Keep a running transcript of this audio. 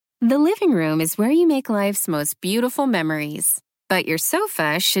The living room is where you make life's most beautiful memories. But your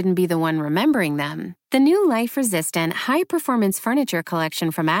sofa shouldn't be the one remembering them. The new life-resistant, high-performance furniture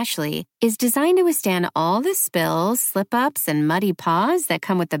collection from Ashley is designed to withstand all the spills, slip-ups, and muddy paws that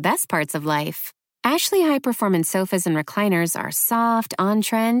come with the best parts of life. Ashley high-performance sofas and recliners are soft,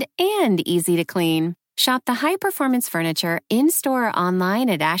 on-trend, and easy to clean. Shop the high-performance furniture in-store or online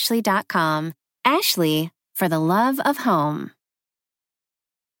at ashley.com. Ashley, for the love of home.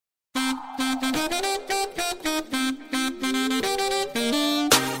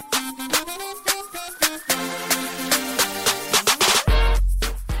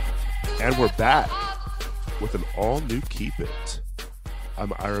 And we're back with an all-new Keep It.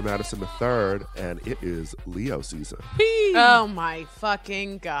 I'm Ira Madison III, and it is Leo season. Oh my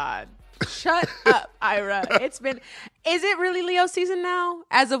fucking God. Shut up, Ira. Is it really Leo season now?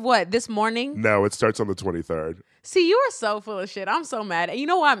 As of what, this morning? No, it starts on the 23rd. See, you are so full of shit. I'm so mad. And you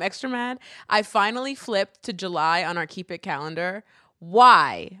know why I'm extra mad? I finally flipped to July on our Keep It calendar.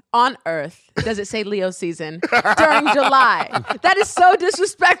 Why on earth does it say Leo season during July? That is so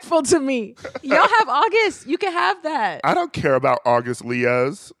disrespectful to me. Y'all have August. You can have that. I don't care about August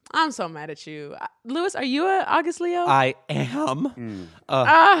Leos. I'm so mad at you. Lewis, are you a August Leo? I am.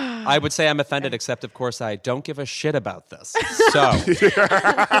 I would say I'm offended, except, of course, I don't give a shit about this. So,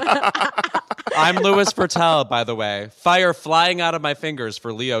 I'm Louis Vertel, by the way. Fire flying out of my fingers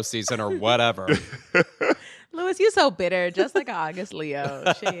for Leo season or whatever. Louis, you so bitter, just like an August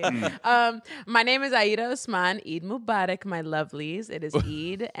Leo. Shit. My name is Aida Osman. Eid Mubarak, my lovelies. It is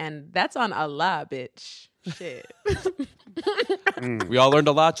Eid, and that's on Allah, bitch. Shit. We all learned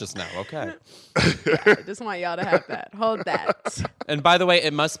a lot just now. Okay. Yeah, I just want y'all to have that. Hold that. And by the way,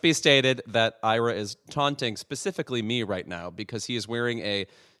 it must be stated that Ira is taunting specifically me right now because he is wearing a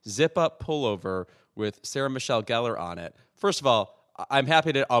zip-up pullover with Sarah Michelle Gellar on it. First of all, I'm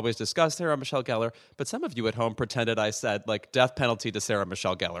happy to always discuss Sarah Michelle Gellar, but some of you at home pretended I said, like, death penalty to Sarah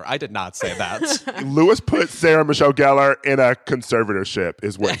Michelle Gellar. I did not say that. Lewis put Sarah Michelle Gellar in a conservatorship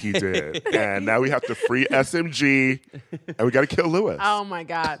is what he did. And now we have to free SMG, and we got to kill Lewis. Oh, my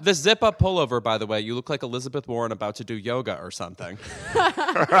God. The zip-up pullover, by the way, you look like Elizabeth Warren about to do yoga or something.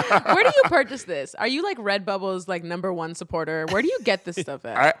 Where do you purchase this? Are you like Redbubble's like #1 supporter? Where do you get this stuff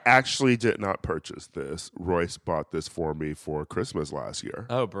at? I actually did not purchase this. Royce bought this for me for Christmas last year.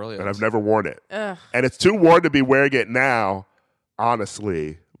 Oh, brilliant. And I've never worn it. Ugh. And it's too warm to be wearing it now,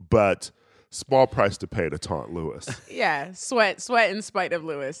 honestly, but small price to pay to taunt Lewis. Yeah, sweat in spite of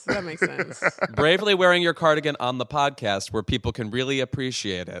Lewis. That makes sense. Bravely wearing your cardigan on the podcast where people can really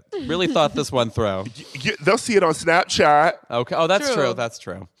appreciate it. Really thought this one through. They'll see it on Snapchat. Okay. Oh, that's True. true. That's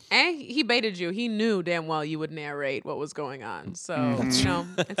true. And he baited you. He knew damn well you would narrate what was going on. So, you know,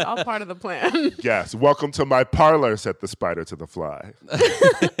 it's all part of the plan. Yes. Welcome to my parlor, said the spider to the fly.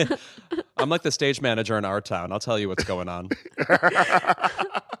 I'm like the stage manager in our town. I'll tell you what's going on.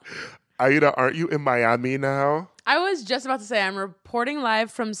 Aida, aren't you in Miami now? I was just about to say I'm reporting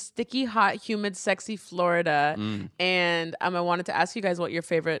live from sticky, hot, humid, sexy Florida. And I wanted to ask you guys what your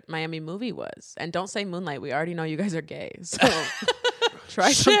favorite Miami movie was. And don't say Moonlight. We already know you guys are gay. So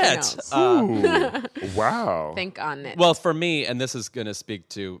try something else. Ooh, wow. Think on it. Well, for me, and this is going to speak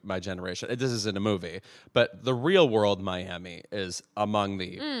to my generation, this isn't a movie, but the real world Miami is among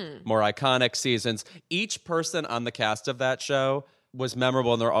the more iconic seasons. Each person on the cast of that show was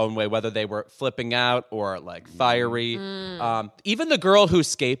memorable in their own way, whether they were flipping out or like fiery. Even the girl who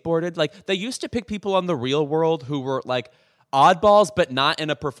skateboarded, like they used to pick people on The Real World who were like oddballs, but not in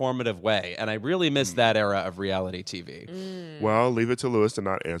a performative way. And I really miss that era of reality TV. Well, leave it to Lewis to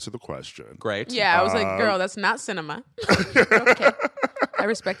not answer the question. Great. Yeah, I was like, girl, that's not cinema. Okay. I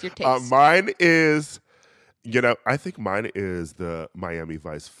respect your taste. Mine is, I think mine is the Miami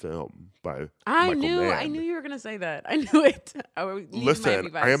Vice film by Michael Mann. I knew you were going to say that. I knew it.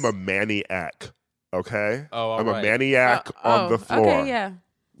 Listen, I am a maniac, okay? Oh, all I'm right. a maniac on the floor. Okay, yeah.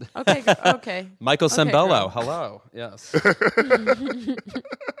 Okay. Michael Okay, Sembello, girl. hello. Yes.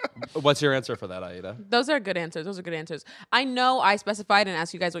 What's your answer for that, Aida? Those are good answers. I know I specified and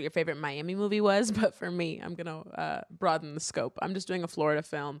asked you guys what your favorite Miami movie was, but for me, I'm going to broaden the scope. I'm just doing a Florida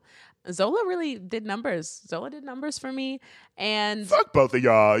film. Zola really did numbers. Zola did numbers for me. And Fuck both of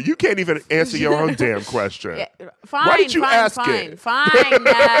y'all. You can't even answer your own damn question. yeah, fine. Why did you ask fine, it? Fine.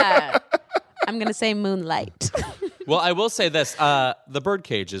 I'm going to say Moonlight. Well, I will say this. The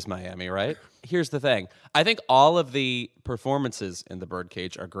Birdcage is Miami, right? Here's the thing. I think all of the performances in The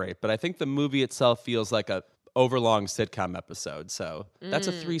Birdcage are great, but I think the movie itself feels like a overlong sitcom episode. So that's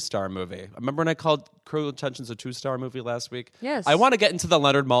a 3-star movie. Remember when I called Cruel Intentions a 2-star movie last week? Yes. I want to get into the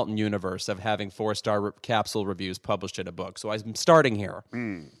Leonard Maltin universe of having 4-star capsule reviews published in a book. So I'm starting here.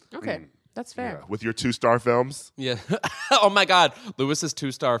 Okay. That's fair. Yeah. With your 2-star films. Yeah. Oh my God. Lewis's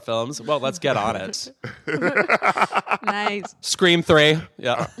 2-star films. Well, let's get on it. Nice. Scream 3.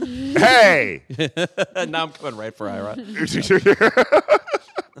 Yeah. Hey! Now I'm coming right for Ira.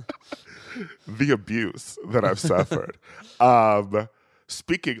 The abuse that I've suffered.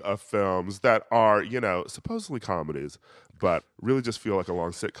 Speaking of films that are, supposedly comedies, but really just feel like a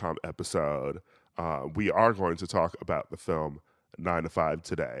long sitcom episode, we are going to talk about the film 9 to 5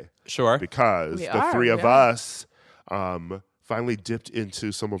 today. Sure. Because the three of us finally dipped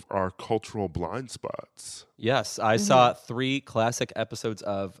into some of our cultural blind spots. Yes, I saw 3 classic episodes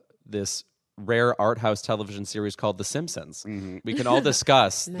of this rare art house television series called The Simpsons. We can all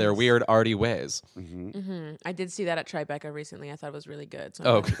discuss their weird arty ways. I did see that at Tribeca recently. I thought it was really good, so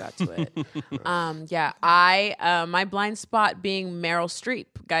Oh. I'm glad you got to it. I my blind spot being Meryl Streep.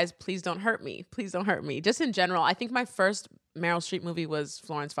 Guys, please don't hurt me. Please don't hurt me. Just in general, I think my first Meryl Streep movie was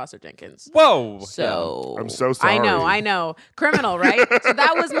Florence Foster Jenkins. Whoa. So I'm so sorry. I know. Criminal, right? So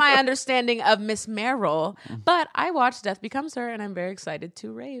that was my understanding of Miss Meryl. But I watched Death Becomes Her, and I'm very excited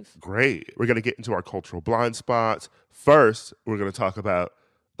to rave. Great. We're going to get into our cultural blind spots. First, we're going to talk about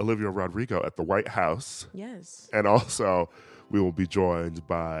Olivia Rodrigo at the White House. Yes. And also, we will be joined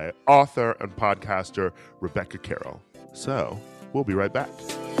by author and podcaster Rebecca Carroll. So, we'll be right back.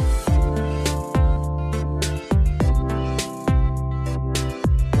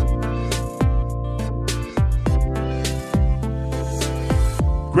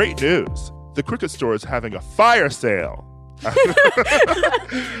 Great news. The Crooked Store is having a fire sale.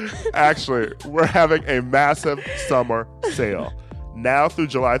 Actually, we're having a massive summer sale. Now through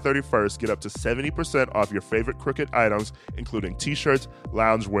July 31st, get up to 70% off your favorite Crooked items, including t-shirts,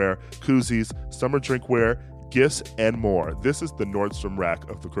 loungewear, koozies, summer drinkware, gifts, and more. This is the Nordstrom rack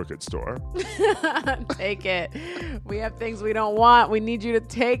of the Crooked Store. Take it. We have things we don't want. We need you to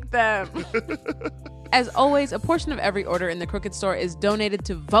take them. As always, a portion of every order in the Crooked Store is donated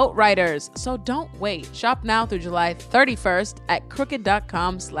to Vote Writers. So don't wait. Shop now through July 31st at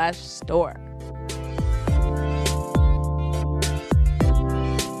crooked.com/store.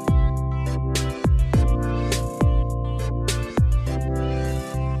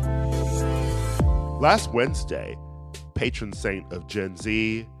 Last Wednesday, patron saint of Gen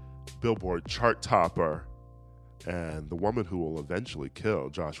Z, Billboard chart topper, and the woman who will eventually kill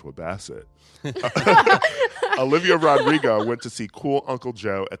Joshua Bassett, Olivia Rodrigo went to see Cool Uncle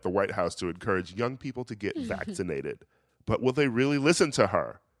Joe at the White House to encourage young people to get vaccinated. But will they really listen to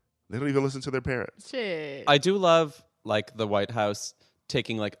her? They don't even listen to their parents. Shit. I do love the White House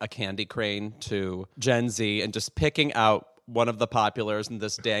taking a candy crane to Gen Z and just picking out one of the populars and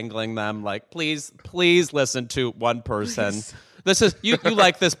just dangling them please listen to one person. Please. This is you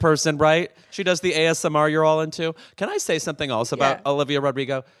like this person, right? She does the ASMR you're all into. Can I say something else about Olivia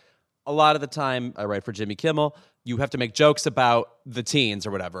Rodrigo? A lot of the time I write for Jimmy Kimmel, you have to make jokes about the teens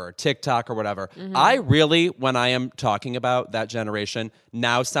or whatever, or TikTok or whatever. I really, when I am talking about that generation,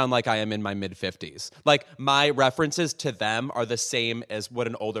 now sound like I am in my mid-50s. My references to them are the same as what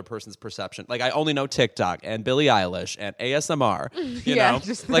an older person's perception. I only know TikTok and Billie Eilish and ASMR. You know?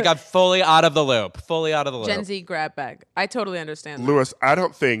 Just I'm fully out of the loop. Fully out of the loop. Gen Z grab bag. I totally understand that. Lewis, I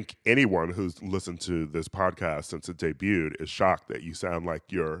don't think anyone who's listened to this podcast since it debuted is shocked that you sound like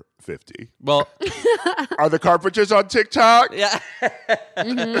you're 50. Well, Are the Carpenters on TikTok? yeah.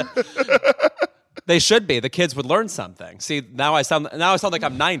 They should be. The kids would learn something. See, now I sound like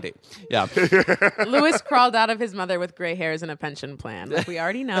I'm 90. Yeah. Lewis crawled out of his mother with gray hairs and a pension plan. We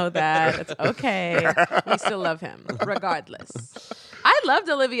already know that. It's okay. We still love him, regardless. I loved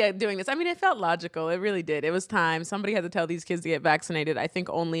Olivia doing this. I mean, it felt logical. It really did. It was time. Somebody had to tell these kids to get vaccinated. I think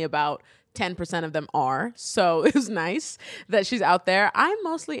only about 10% of them are. So it was nice that she's out there. I'm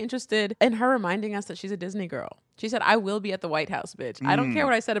mostly interested in her reminding us that she's a Disney girl. She said, I will be at the White House, bitch. I don't care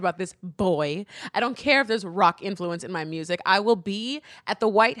what I said about this boy. I don't care if there's rock influence in my music. I will be at the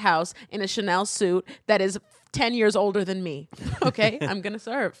White House in a Chanel suit that is 10 years older than me. Okay? I'm going to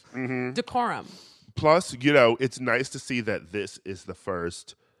serve. Decorum. Plus, it's nice to see that this is the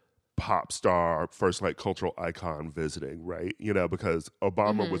first pop star, first cultural icon visiting, right? Because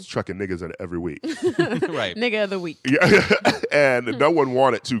Obama was trucking niggas in every week. Right. Nigga of the week. Yeah. And no one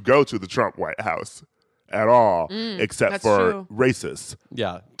wanted to go to the Trump White House at all, except that's for true. racists.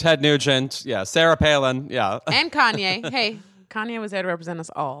 Yeah. Ted Nugent. Yeah. Sarah Palin. Yeah. And Kanye. Hey, Kanye was there to represent us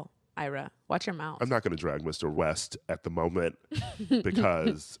all. Ira. Watch your mouth. I'm not going to drag Mr. West at the moment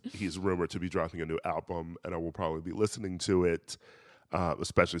because he's rumored to be dropping a new album, and I will probably be listening to it,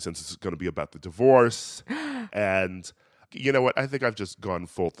 especially since it's going to be about the divorce. And you know what? I think I've just gone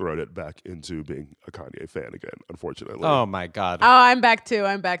full-throated back into being a Kanye fan again, unfortunately. Oh, my God. Oh, I'm back too.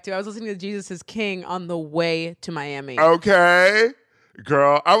 I was listening to Jesus is King on the way to Miami. Okay.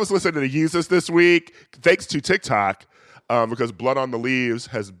 Girl, I was listening to Yeezus this week, thanks to TikTok. Because Blood on the Leaves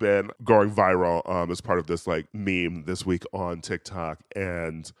has been going viral as part of this like meme this week on TikTok.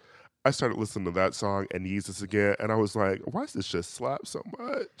 And I started listening to that song and Yeezus again. And I was like, why does this just slap so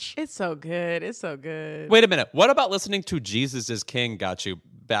much? It's so good. It's so good. Wait a minute. What about listening to Jesus is King got you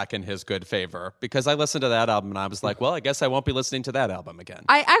back in his good favor? Because I listened to that album and I was like, well, I guess I won't be listening to that album again.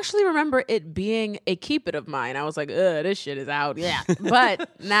 I actually remember it being a keep it of mine. I was like, ugh, this shit is out. Yeah. But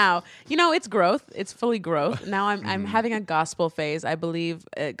now, it's growth. It's fully growth. Now I'm having a gospel phase. I believe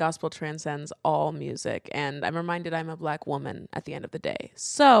gospel transcends all music. And I'm reminded I'm a Black woman at the end of the day.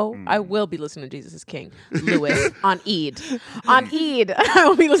 So I will be listening to Jesus is King. Lewis, on Eid. On Eid, I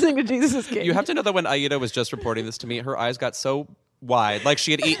will be listening to Jesus is King. You have to know that when Aida was just reporting this to me, her eyes got so wide, like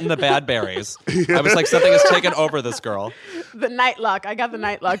she had eaten the bad berries. I was like, something has taken over this girl. The Nightlock. I got the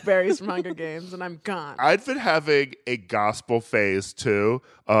Nightlock berries from Hunger Games, and I'm gone. I've been having a gospel phase too.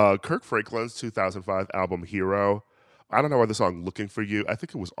 Kirk Franklin's 2005 album Hero. I don't know why the song Looking for You, I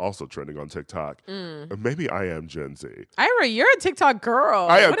think it was also trending on TikTok. Or maybe I am Gen Z. Ira, you're a TikTok girl.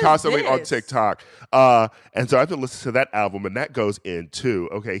 I am What is constantly on this? TikTok. And so I've been listening to that album, and that goes in too.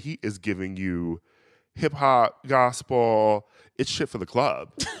 Okay, he is giving you hip hop, gospel. It's shit for the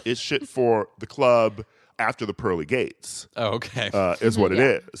club. It's shit for the club after the pearly gates. Oh, okay. Is what it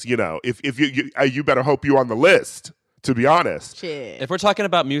is. If you better hope you on the list, to be honest. Shit. If we're talking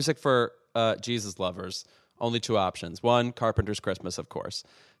about music for Jesus lovers, only two options. One, Carpenter's Christmas, of course.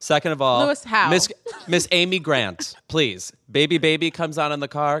 Second of all, Lewis Howe. Miss Amy Grant, please. Baby Baby comes on in the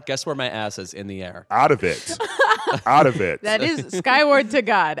car. Guess where my ass is? In the air. Out of it. Out of it. That is skyward to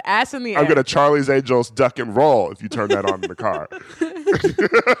God. Ass in the air. I'm going to Charlie's Angels duck and roll if you turn that on in the car.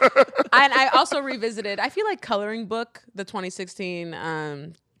 And I also revisited, I feel like Coloring Book, the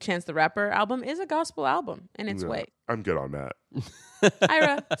 2016 Chance the Rapper album, is a gospel album in its way. I'm good on that.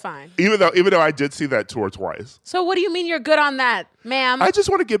 Ira, fine. Even though I did see that tour twice. So what do you mean you're good on that, ma'am? I just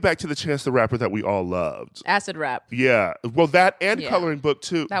want to get back to the Chance the Rapper that we all loved. Acid rap. Yeah. Well, that and Yeah. Coloring Book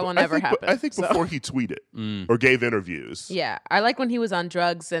too. That will I never think, happen, I think so. before he tweeted or gave interviews Yeah. I like when he was on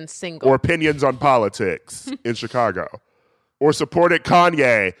drugs and single. or opinions on politics in Chicago or supported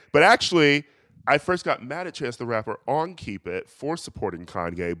Kanye. But actually, I first got mad at Chance the Rapper on Keep It for supporting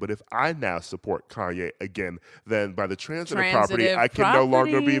Kanye, but if I now support Kanye again, then by the transitive property, Transitive I can no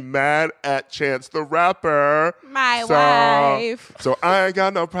longer property. be mad at Chance the Rapper. My wife. So I ain't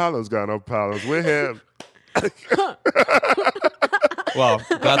got no problems with him. Well,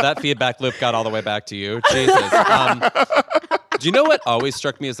 glad that feedback loop got all the way back to you. Jesus. Do you know what always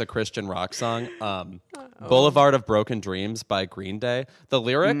struck me as a Christian rock song? Boulevard of Broken Dreams by Green Day. The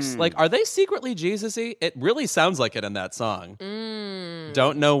lyrics, are they secretly Jesus-y? It really sounds like it in that song.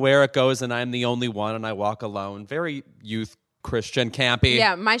 Don't know where it goes and I'm the only one and I walk alone. Very youth Christian campy.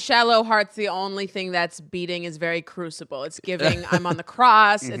 Yeah, my shallow heart's the only thing that's beating is very crucible. It's giving I'm on the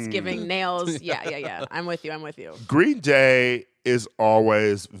cross. It's giving nails. Yeah. I'm with you. Green Day is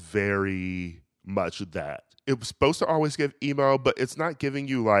always very much that. It was supposed to always give emo, but it's not giving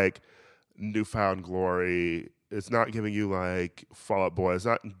you like Newfound Glory. It's not giving you like Fall Out Boy. It's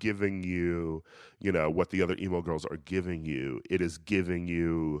not giving you, what the other emo girls are giving you. It is giving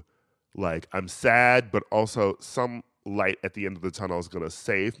you like, I'm sad, but also some light at the end of the tunnel is going to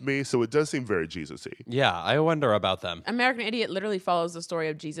save me. So it does seem very Jesus-y. Yeah, I wonder about them. American Idiot literally follows the story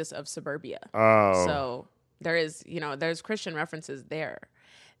of Jesus of suburbia. Oh. So there is, there's Christian references there.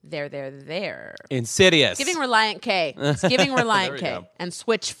 There. Insidious. Giving Reliant K. It's giving Reliant There we K. go. And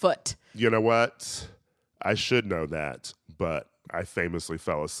Switchfoot. You know what? I should know that, but I famously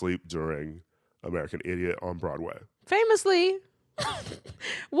fell asleep during American Idiot on Broadway. Famously.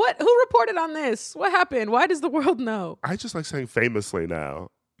 Who reported on this? What happened? Why does the world know? I just like saying famously now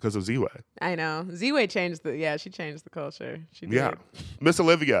because of Z-Way. I know. Z-Way changed she changed the culture. She did. Yeah. Miss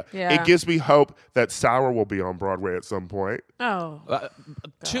Olivia. Yeah. It gives me hope that Sour will be on Broadway at some point. Oh.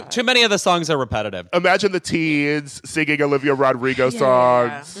 Too many of the songs are repetitive. Imagine the teens singing Olivia Rodrigo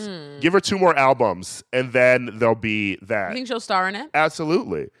songs. Give her 2 more albums, and then there'll be that. You think she'll star in it?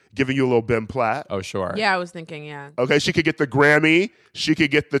 Absolutely. Giving you a little Ben Platt. Oh, sure. Yeah, I was thinking, yeah. Okay, she could get the Grammy. She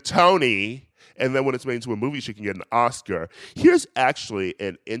could get the Tony. And then when it's made into a movie, she can get an Oscar. Here's actually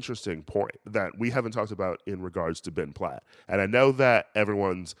an interesting point that we haven't talked about in regards to Ben Platt. And I know that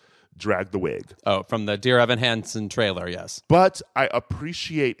everyone's drag the wig. Oh, from the Dear Evan Hansen trailer, yes. But I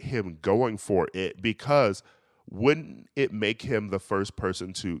appreciate him going for it because wouldn't it make him the first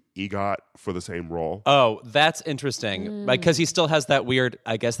person to EGOT for the same role? Oh, that's interesting. Because he still has that weird,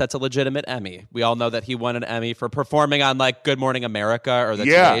 I guess that's a legitimate Emmy. We all know that he won an Emmy for performing on like Good Morning America or the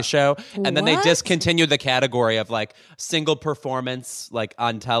Today Show. And then they What? discontinued the category of like single performance like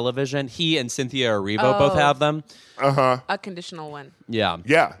on television. He and Cynthia Erivo both have them. A conditional win. Yeah.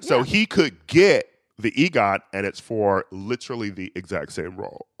 Yeah. So he could get the EGOT, and it's for literally the exact same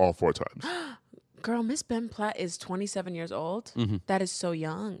role all 4 times. Girl, Miss Ben Platt is 27 years old. Mm-hmm. That is so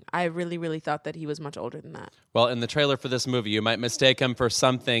young. I really, really thought that he was much older than that. Well, in the trailer for this movie, you might mistake him for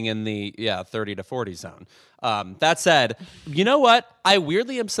something in the 30 to 40 zone. That said, you know what? I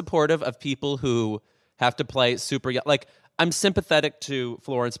weirdly am supportive of people who have to play super young. Like, I'm sympathetic to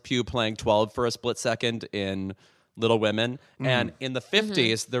Florence Pugh playing 12 for a split second in Little Women. And in the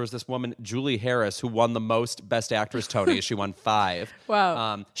 50s, there was this woman, Julie Harris, who won the most Best Actress Tonys. She won 5.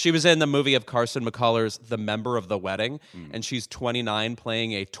 Wow. She was in the movie of Carson McCullers, The Member of the Wedding, and she's 29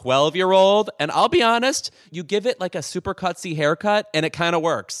 playing a 12-year-old. And I'll be honest, you give it like a super cutsy haircut, and it kind of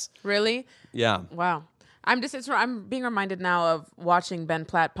works. Really? Yeah. Wow. I'm being reminded now of watching Ben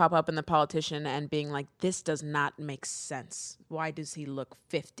Platt pop up in The Politician and being like, this does not make sense. Why does he look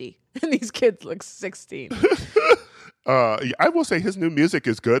 50? And these kids look 16. I will say his new music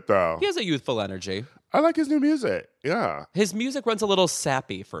is good, though. He has a youthful energy. I like his new music. Yeah. His music runs a little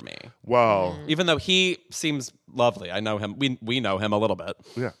sappy for me, Well, even though he seems lovely. I know him. We know him a little bit.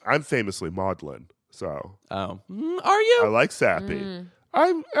 yeah. I'm famously maudlin, so Oh, are you? I like sappy.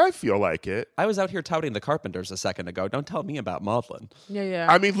 I feel like it. I was out here touting the Carpenters a second ago. Don't tell me about Maudlin. Yeah.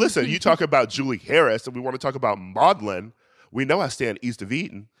 I mean, listen, you talk about Julie Harris, and we want to talk about maudlin. We know I stand east of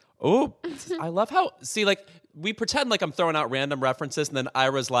Eden. Oh, I love how, see, like, we pretend like I'm throwing out random references, and then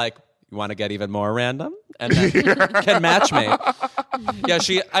Ira's like, you want to get even more random? And then can match me. Yeah,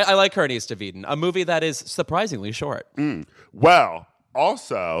 I like her in East of Eden, a movie that is surprisingly short. Well,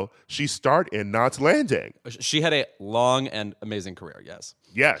 also, she starred in Knots Landing. She had a long and amazing career, yes.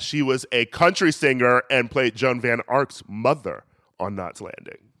 Yeah, she was a country singer and played Joan Van Ark's mother on Knots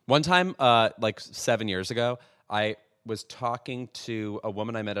Landing. One time, like 7 years ago, I was talking to a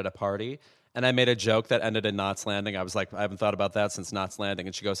woman I met at a party, and I made a joke that ended in Knots Landing. I was like, I haven't thought about that since Knots Landing.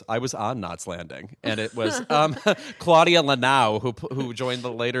 And she goes, I was on Knots Landing. And it was Claudia Lanau who joined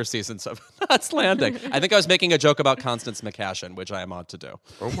the later seasons of Knots Landing. I think I was making a joke about Constance McCashin, which I am ought to do.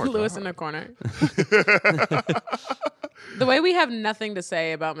 Oh my Lewis God. in the corner. The way we have nothing to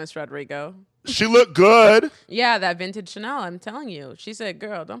say about Miss Rodrigo. She looked good. Yeah, that vintage Chanel, I'm telling you. She said,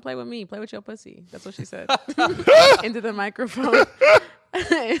 girl, don't play with me. Play with your pussy. That's what she said. Into the microphone.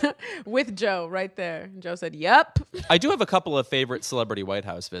 With Joe right there. Joe said, yep. I do have a couple of favorite celebrity White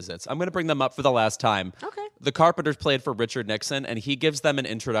House visits. I'm going to bring them up for the last time. Okay. The Carpenters played for Richard Nixon, and he gives them an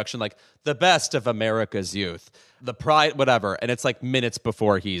introduction like, the best of America's youth, the pride, whatever. And it's like minutes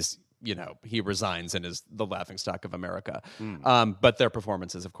before he resigns and is the laughingstock of America. But their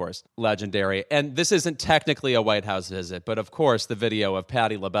performances, of course, legendary. And this isn't technically a White House visit, but of course, the video of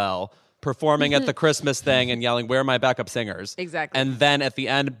Patti LaBelle performing at the Christmas thing and yelling, where are my backup singers? Exactly. And then at the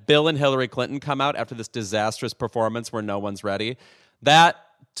end, Bill and Hillary Clinton come out after this disastrous performance where no one's ready. That,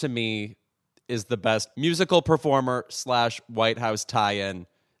 to me, is the best musical performer / White House tie-in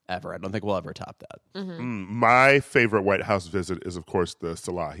ever. I don't think we'll ever top that. My favorite White House visit is, of course, the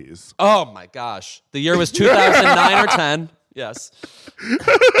Salahis. Oh, my gosh. The year was 2009 or 10. Yes.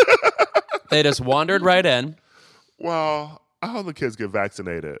 They just wandered right in. Well, I hope the kids get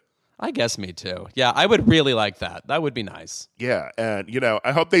vaccinated. I guess me too. Yeah, I would really like that. That would be nice. Yeah, and,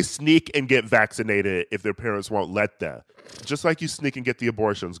 I hope they sneak and get vaccinated if their parents won't let them. Just like you sneak and get the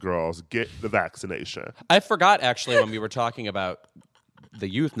abortions, girls, get the vaccination. I forgot, actually, when we were talking about the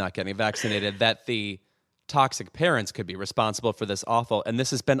youth not getting vaccinated, that the toxic parents could be responsible for this awful. And this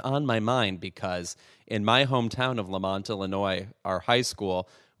has been on my mind because in my hometown of Lamont, Illinois, our high school,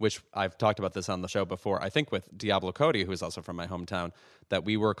 which I've talked about this on the show before, I think with Diablo Cody, who is also from my hometown, that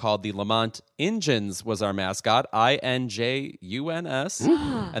we were called the Lamont Injuns was our mascot, INJUNS.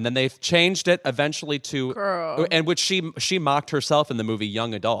 And then they've changed it eventually to, Girl. and which she mocked herself in the movie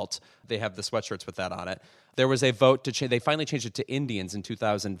Young Adult. They have the sweatshirts with that on it. There was a vote to change. They finally changed it to Indians in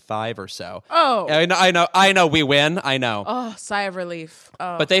 2005 or so. Oh. I know. We win. I know. Oh, sigh of relief.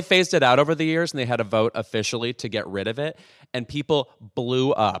 Oh. But they phased it out over the years, and they had a vote officially to get rid of it. And people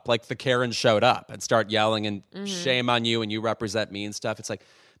blew up. Like the Karens showed up and start yelling and shame on you and you represent me and stuff. It's like,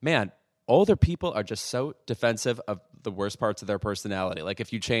 man, older people are just so defensive of the worst parts of their personality. Like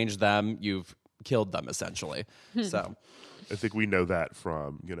if you change them, you've killed them essentially. So I think we know that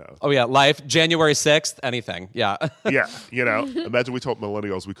from, Oh, yeah. Life, January 6th, anything. Yeah. yeah, imagine we told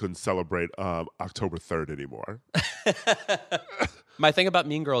millennials we couldn't celebrate October 3rd anymore. My thing about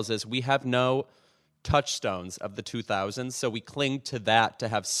Mean Girls is we have no touchstones of the 2000s, so we cling to that to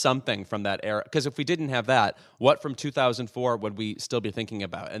have something from that era. Because if we didn't have that, what from 2004 would we still be thinking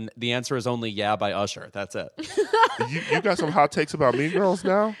about? And the answer is only Yeah by Usher. That's it. You got some hot takes about Mean Girls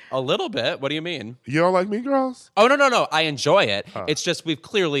now? A little bit. What do you mean? You don't like Mean Girls? Oh, no. I enjoy it. It's just we've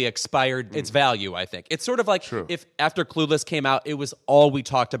clearly expired its value, I think. It's sort of like if after Clueless came out, it was all we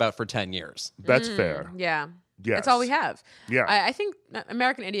talked about for 10 years. That's fair. Yeah. Yes. That's all we have. Yeah. I think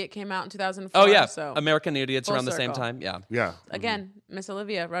American Idiot came out in 2004. Oh, yeah. So American Idiots full around the same circle. time. Yeah. Yeah. Again, Miss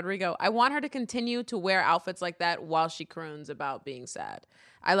Olivia Rodrigo. I want her to continue to wear outfits like that while she croons about being sad.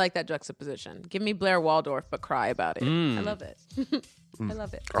 I like that juxtaposition. Give me Blair Waldorf, but cry about it. I love it. I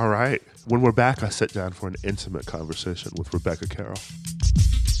love it. All right. When we're back, I sit down for an intimate conversation with Rebecca Carroll.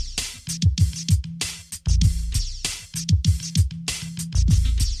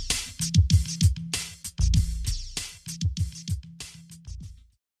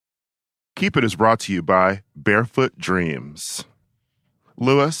 Keep It is brought to you by Barefoot Dreams.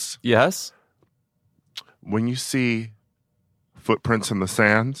 Lewis, Yes? when you see footprints in the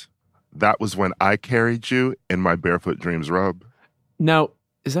sand, that was when I carried you in my Barefoot Dreams robe. Now,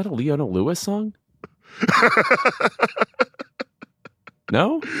 is that a Leona Lewis song?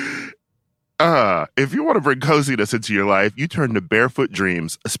 No? If you want to bring coziness into your life, you turn to Barefoot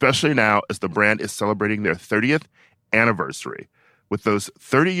Dreams, especially now as the brand is celebrating their 30th anniversary. With those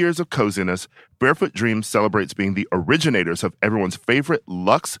 30 years of coziness, Barefoot Dreams celebrates being the originators of everyone's favorite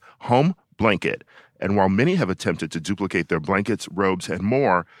luxe home blanket. And while many have attempted to duplicate their blankets, robes, and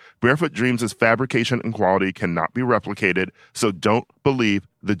more, Barefoot Dreams' fabrication and quality cannot be replicated, so don't believe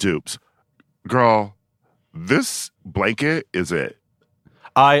the dupes. Girl, this blanket is it.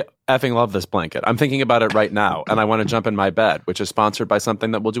 I effing love this blanket. I'm thinking about it right now, and I want to jump in my bed, which is sponsored by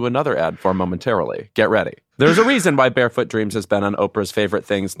something that we'll do another ad for momentarily. Get ready. There's a reason why Barefoot Dreams has been on Oprah's favorite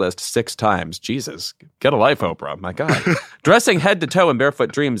things list 6 times. Jesus, get a life, Oprah. My God. Dressing head to toe in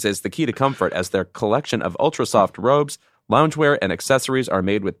Barefoot Dreams is the key to comfort, as their collection of ultra-soft robes, loungewear, and accessories are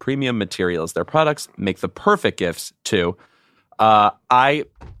made with premium materials. Their products make the perfect gifts, too. I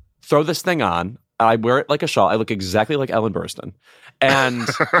throw this thing on. I wear it like a shawl. I look exactly like Ellen Burstyn. And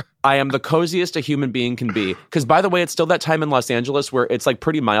I am the coziest a human being can be. Because, by the way, it's still that time in Los Angeles where it's like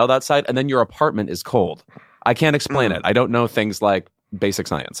pretty mild outside and then your apartment is cold. I can't explain it. I don't know things like basic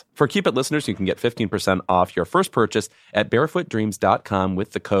science. For Keep It listeners, you can get 15% off your first purchase at barefootdreams.com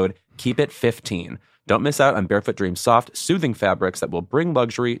with the code KEEPIT15. Don't miss out on Barefoot Dreams soft, soothing fabrics that will bring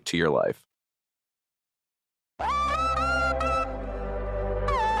luxury to your life.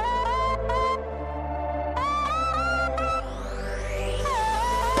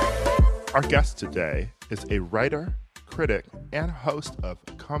 Our guest today is a writer, critic, and host of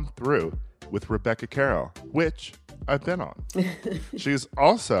Come Through with Rebecca Carroll, which I've been on. She's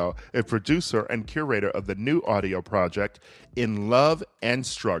also a producer and curator of the new audio project, In Love and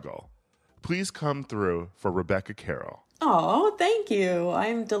Struggle. Please come through for Rebecca Carroll. Oh, thank you.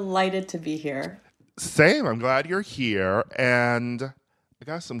 I'm delighted to be here. Same. I'm glad you're here. And I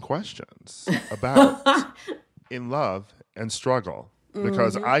got some questions about In Love and Struggle.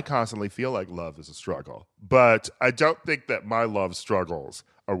 Because I constantly feel like love is a struggle. But I don't think that my love struggles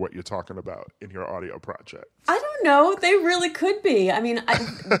are what you're talking about in your audio project. I don't know. They really could be. I mean,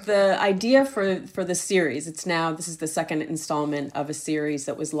 the idea for the series, this is the second installment of a series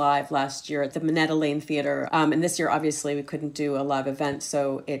that was live last year at the Minetta Lane Theater. And this year, obviously, we couldn't do a live event,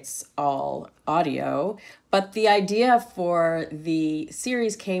 so it's all audio. But the idea for the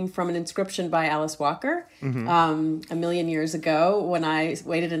series came from an inscription by Alice Walker a million years ago when I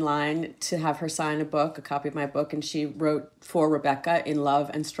waited in line to have her sign a copy of my book, and she wrote for Rebecca, In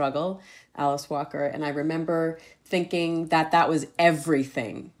Love and Struggle, Alice Walker. And I remember thinking that was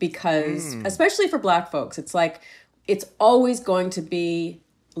everything because, especially for Black folks, it's like, it's always going to be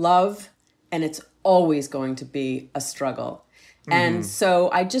love and it's always going to be a struggle. And so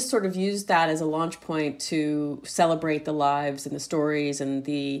I just sort of used that as a launch point to celebrate the lives and the stories and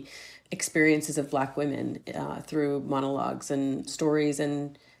the experiences of Black women through monologues and stories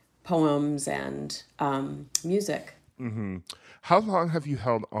and poems and music. How long have you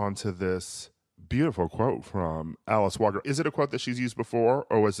held on to this beautiful quote from Alice Walker? Is it a quote that she's used before,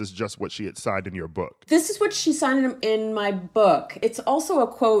 or was this just what she had signed in your book? This is what she signed in my book. It's also a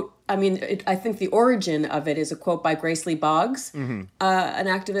quote. I mean, I think the origin of it is a quote by Grace Lee Boggs, an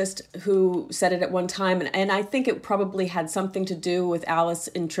activist who said it at one time. And I think it probably had something to do with Alice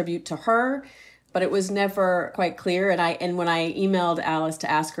in tribute to her. but it was never quite clear. And when I emailed Alice to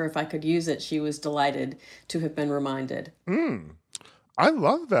ask her if I could use it, she was delighted to have been reminded. I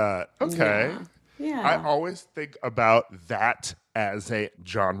love that. Okay. Yeah. I always think about that as a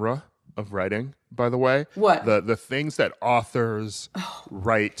genre of writing, by the way. What? The things that authors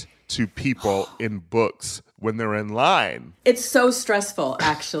write to people in books when they're in line. It's so stressful,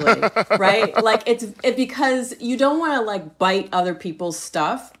 actually, right? Like it's because you don't want to like bite other people's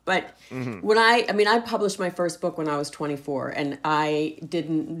stuff. But when I published my first book when I was 24, and I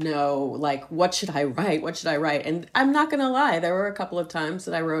didn't know like what should I write? What should I write? And I'm not going to lie, there were a couple of times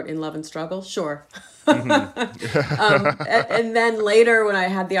that I wrote In Love and Struggle. Sure. And then later, when I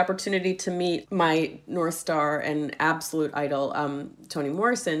had the opportunity to meet my North Star and absolute idol, Toni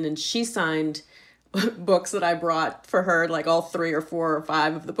Morrison, and she signed books that I brought for her, like all 3 or 4 or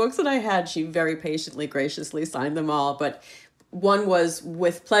 5 of the books that I had, she very patiently, graciously signed them all. But one was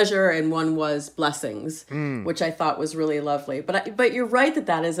With Pleasure and one was Blessings, which I thought was really lovely. But you're right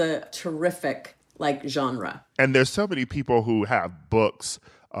that is a terrific like genre. And there's so many people who have books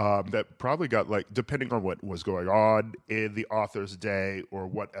that probably got, like, depending on what was going on in the author's day or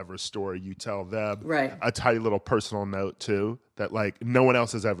whatever story you tell them, right, a tiny little personal note too that like no one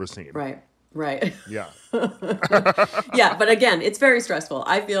else has ever seen. Right. Yeah. Yeah, but again, it's very stressful.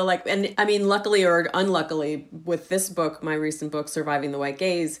 I feel like, and I mean, luckily or unluckily, with this book, my recent book, Surviving the White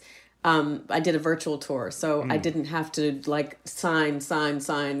Gaze, I did a virtual tour, so I didn't have to like sign,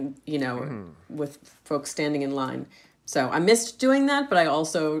 with folks standing in line. So I missed doing that, but I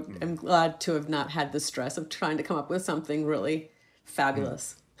also am glad to have not had the stress of trying to come up with something really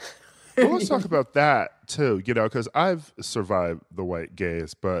fabulous. Well, let's talk about that too, because I've survived the white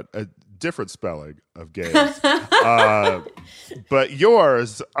gaze, but a different spelling of gaze. But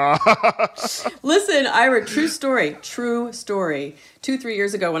yours. Listen, Ira, true story. 2-3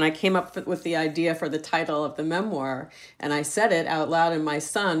 years ago when I came up with the idea for the title of the memoir, and I said it out loud, and my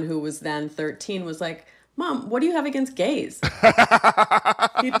son, who was then 13, was like, Mom, what do you have against gays?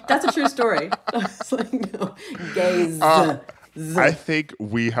 That's a true story. I was like, no, gays. I think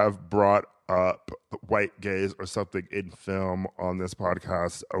we have brought up white gaze or something in film on this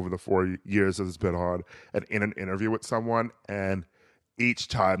podcast over the 4 years that it's been on, and in an interview with someone, and each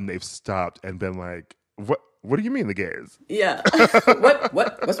time they've stopped and been like, what do you mean the gays? Yeah.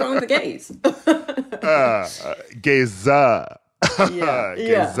 What's wrong with the gays? Gaze. Yeah.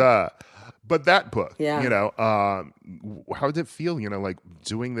 Gaze. But that book, yeah. How did it feel, like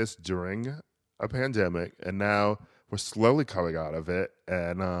doing this during a pandemic, and now we're slowly coming out of it,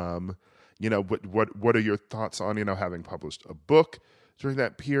 and what are your thoughts on having published a book during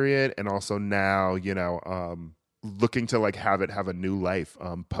that period, and also now looking to like have a new life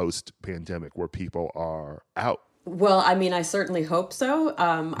post pandemic where people are out? Well, I mean, I certainly hope so.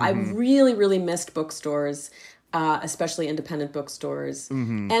 I really, really missed bookstores. Especially independent bookstores,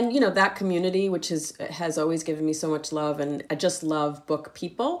 and that community, which has always given me so much love, and I just love book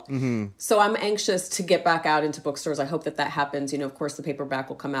people. So I'm anxious to get back out into bookstores. I hope that happens. Of course, the paperback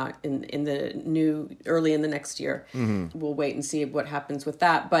will come out early in the next year. We'll wait and see what happens with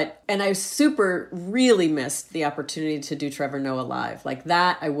that. And I really missed the opportunity to do Trevor Noah live like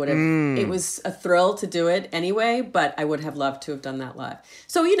that. I would have. It was a thrill to do it anyway, but I would have loved to have done that live.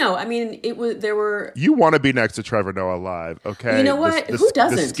 So I mean, there were. You want to be next to Trevor Noah live, okay? You know what? Who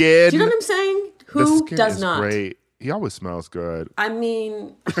doesn't? The skin, do you know what I'm saying? Who does not? Great. He always smells good. I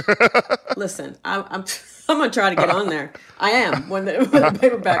mean, listen, I'm gonna try to get on there. I am when the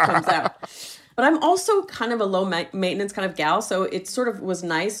paperback comes out. But I'm also kind of a low maintenance kind of gal, so it sort of was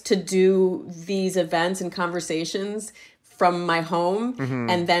nice to do these events and conversations from my home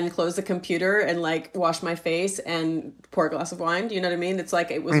and then close the computer and like wash my face and pour a glass of wine. Do you know what I mean? It's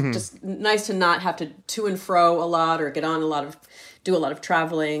like, it was just nice to not have to and fro a lot or do a lot of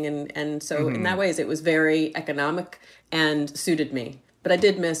traveling. And so in that ways, it was very economic and suited me. But I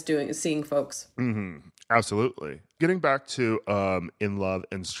did miss seeing folks. Absolutely. Getting back to In Love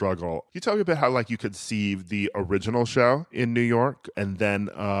and Struggle, you tell me about how like you conceived the original show in New York, and then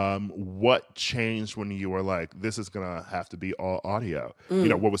what changed when you were like, this is gonna have to be all audio?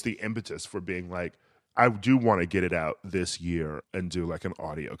 What was the impetus for being like, I do want to get it out this year and do like an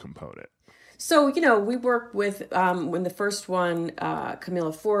audio component? So, we worked with, when the first one,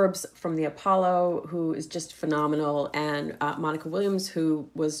 Camilla Forbes from the Apollo, who is just phenomenal, and Monica Williams, who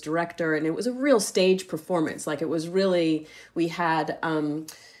was director, and it was a real stage performance. Like, it was really, we had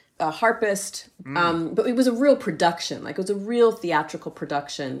a harpist, but it was a real production. Like, it was a real theatrical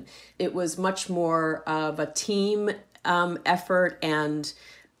production. It was much more of a team effort, and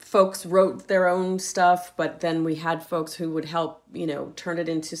folks wrote their own stuff, but then we had folks who would help, turn it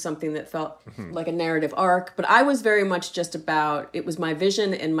into something that felt like a narrative arc. But I was very much just about, it was my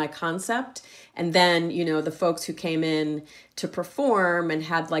vision and my concept. And then, the folks who came in to perform and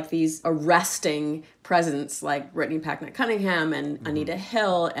had like these arresting presence, like Brittany Packnett Cunningham and Anita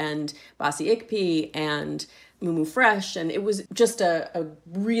Hill and Bossy Igby and Mumu Fresh, and it was just a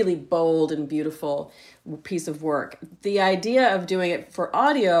really bold and beautiful piece of work. The idea of doing it for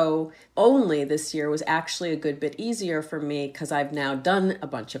audio only this year was actually a good bit easier for me because I've now done a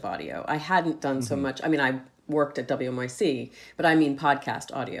bunch of audio. I hadn't done so much. I mean, I worked at WMYC, but I mean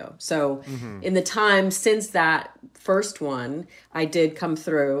podcast audio. So in the time since that first one, I did come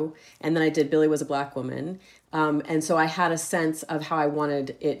through, and then I did Billy Was a Black Woman. And so I had a sense of how I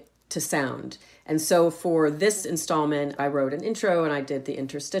wanted it to sound. And so for this installment, I wrote an intro and I did the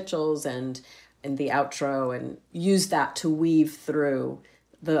interstitials and the outro and used that to weave through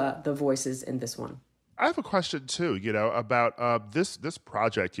the voices in this one. I have a question too, about this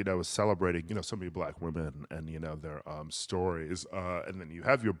project, is celebrating, so many Black women and, their stories. And then you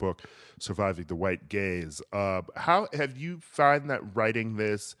have your book, Surviving the White Gaze. How have you found that writing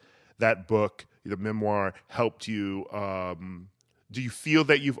that book, the memoir, helped you? Do you feel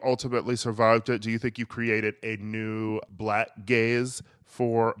that you've ultimately survived it? Do you think you created a new Black gaze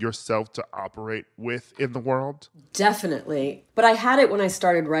for yourself to operate with in the world? Definitely. But I had it when I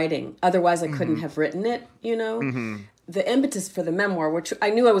started writing. Otherwise, I couldn't have written it, The impetus for the memoir, which I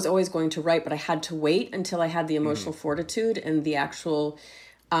knew I was always going to write, but I had to wait until I had the emotional fortitude and the actual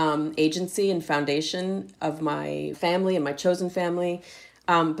agency and foundation of my family and my chosen family.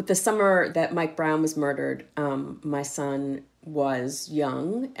 But the summer that Mike Brown was murdered, my son was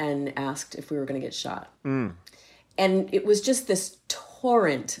young and asked if we were going to get shot. And it was just this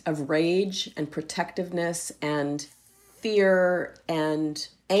torrent of rage and protectiveness and fear and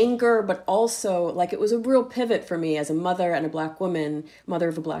anger, but also like it was a real pivot for me as a mother and a Black woman, mother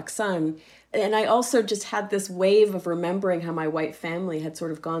of a Black son. And I also just had this wave of remembering how my white family had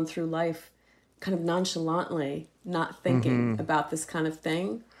sort of gone through life kind of nonchalantly, not thinking about this kind of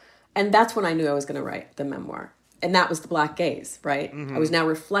thing. And that's when I knew I was going to write the memoir. And that was the Black gaze, right? I was now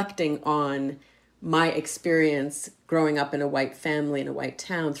reflecting on my experience growing up in a white family in a white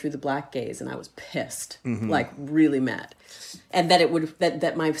town through the Black gaze, and I was pissed, like really mad. And that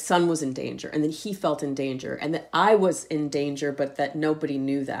that my son was in danger, and that he felt in danger, and that I was in danger, but that nobody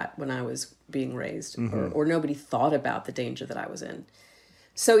knew that when I was being raised, or nobody thought about the danger that I was in.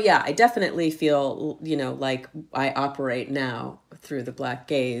 So yeah, I definitely feel, like I operate now through the Black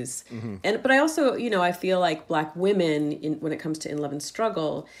gaze. But I also, I feel like Black women, when it comes to In Love and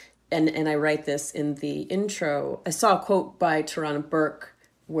Struggle, and I write this in the intro, I saw a quote by Tarana Burke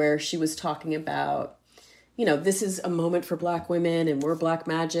where she was talking about, this is a moment for Black women, and we're Black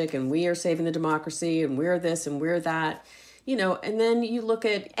magic, and we are saving the democracy, and we're this, and we're that, and then you look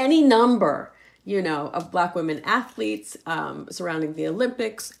at any number of Black women athletes surrounding the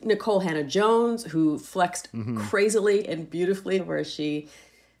Olympics. Nicole Hannah-Jones, who flexed crazily and beautifully, where she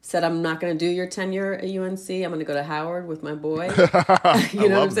said, I'm not going to do your tenure at UNC. I'm going to go to Howard with my boy. You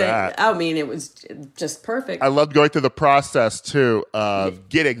know what I'm saying? That. I mean, it was just perfect. I loved going through the process, too, of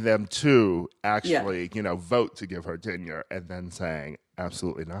getting them to actually, vote to give her tenure and then saying,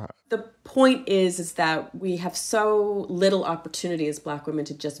 absolutely not. The point is that we have so little opportunity as Black women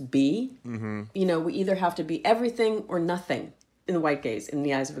to just be. We either have to be everything or nothing in the white gaze, in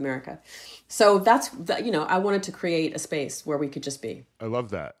the eyes of America. So that's, I wanted to create a space where we could just be. I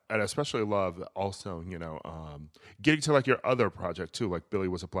love that. And I especially love also, getting to like your other project too, like Billy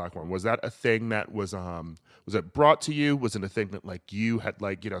Was a Black Woman. Was that a thing that was it brought to you? Was it a thing that like you had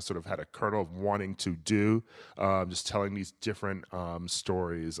sort of had a kernel of wanting to do, just telling these different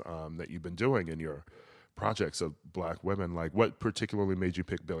stories that you've been doing in your projects of Black women? Like what particularly made you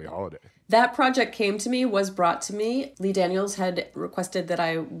pick Billie Holiday? That project was brought to me. Lee Daniels had requested that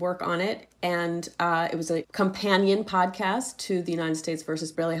I work on it. And it was a companion podcast to the United States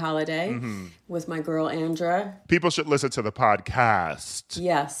versus Billie Holiday with my girl, Andra. People should listen to the podcast.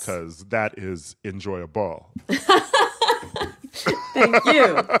 Yes. Because that is enjoyable.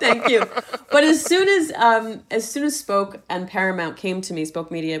 Thank you. But as soon as Spoke and Paramount came to me, Spoke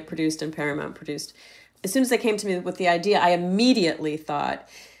Media produced and Paramount produced, as soon as they came to me with the idea, I immediately thought,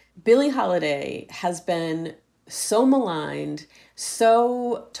 Billie Holiday has been so maligned,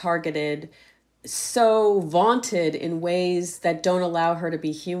 so targeted, so vaunted in ways that don't allow her to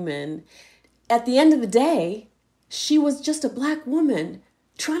be human. At the end of the day, she was just a Black woman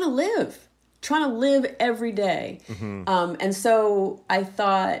trying to live every day. And so I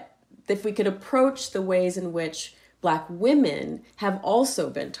thought if we could approach the ways in which Black women have also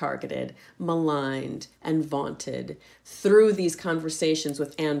been targeted, maligned, and vaunted through these conversations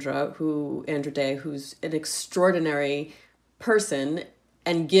with Andra Day, who's an extraordinary person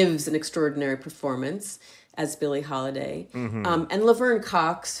and gives an extraordinary performance as Billie Holiday. And Laverne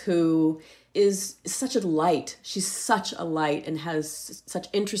Cox, who is such a light. She's such a light and has such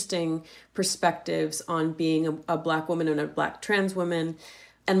interesting perspectives on being a Black woman and a Black trans woman.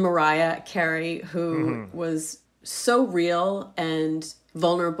 And Mariah Carey, who was so real and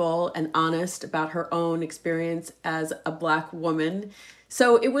vulnerable and honest about her own experience as a Black woman.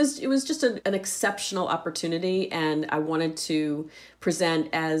 So it was just an exceptional opportunity, and I wanted to present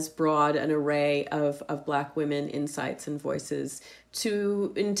as broad an array of Black women insights and voices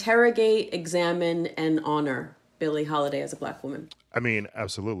to interrogate, examine, and honor Billie Holiday as a Black woman. I mean,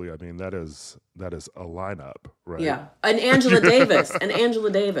 absolutely. I mean, that is a lineup, right? Yeah, and Angela Davis,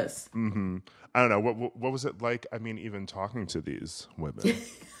 Mm-hmm. I don't know. What was it like? I mean, even talking to these women.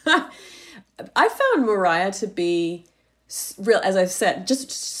 I found Mariah to be real, as I've said, just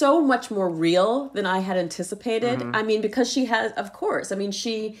so much more real than I had anticipated. I mean, because she has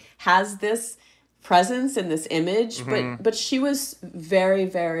this presence and this image, but she was very,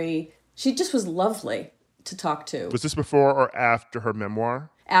 very, she just was lovely to talk to. Was this before or after her memoir?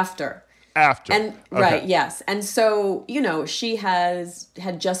 After. And right, yes. And so, she had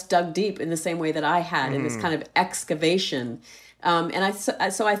just dug deep in the same way that I had in this kind of excavation. And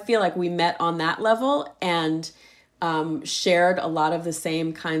so I feel like we met on that level and shared a lot of the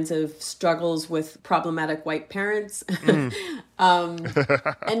same kinds of struggles with problematic white parents.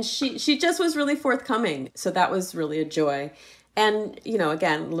 And she just was really forthcoming. So that was really a joy. And,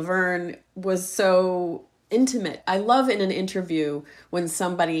 again, Laverne was so intimate. I love in an interview when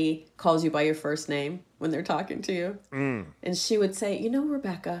somebody calls you by your first name when they're talking to you. And she would say,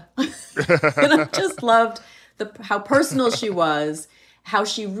 Rebecca. And I just loved how personal she was, how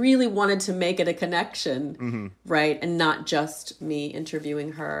she really wanted to make it a connection, right? And not just me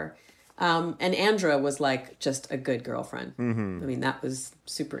interviewing her. And Andra was like just a good girlfriend. I mean, that was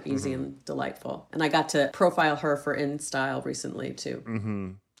super easy and delightful. And I got to profile her for InStyle recently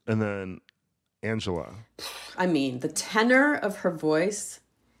too. And then Angela. I mean, the tenor of her voice,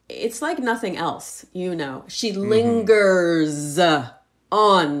 it's like nothing else, She lingers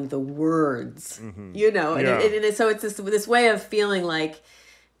on the words, And so it's this way of feeling like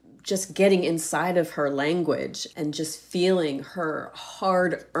just getting inside of her language and just feeling her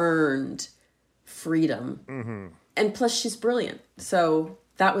hard-earned freedom. And plus, she's brilliant. So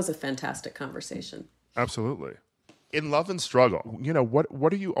that was a fantastic conversation. Absolutely. In Love and Struggle,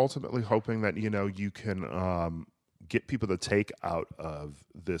 what are you ultimately hoping that, you can get people to take out of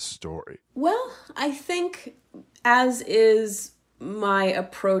this story? Well, I think, as is my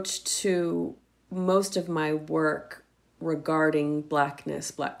approach to most of my work regarding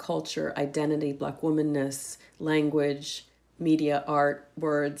Blackness, Black culture, identity, Black womanness, language, media, art,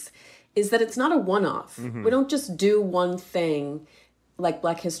 words, is that it's not a one-off. We don't just do one thing like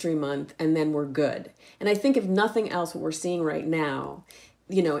Black History Month and then we're good. And I think if nothing else, what we're seeing right now,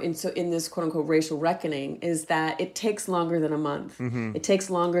 in this quote unquote racial reckoning, is that it takes longer than a month. It takes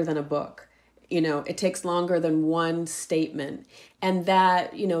longer than a book. It takes longer than one statement. And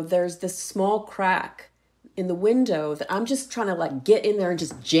that, there's this small crack in the window that I'm just trying to get in there and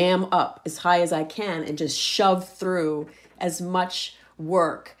just jam up as high as I can and just shove through as much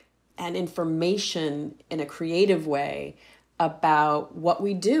work and information in a creative way about what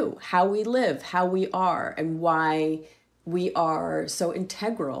we do, how we live, how we are, and why we are so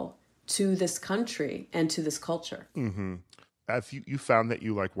integral to this country and to this culture. Have you found that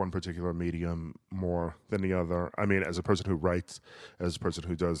you like one particular medium more than the other? I mean, as a person who writes, as a person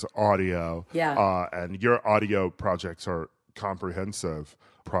who does audio, and your audio projects are comprehensive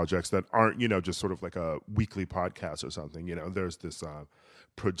projects that aren't, just sort of like a weekly podcast or something. There's this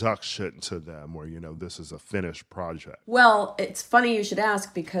production to them where, this is a finished project. Well, it's funny you should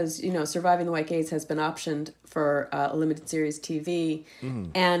ask because, Surviving the White Gaze has been optioned for a limited series TV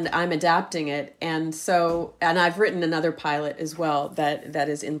and I'm adapting it. And I've written another pilot as well that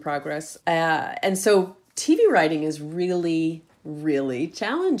is in progress. And so TV writing is really, really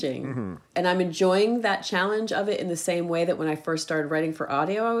challenging. And I'm enjoying that challenge of it in the same way that when I first started writing for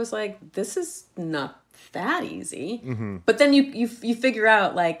audio, I was like, this is not that easy. But then you figure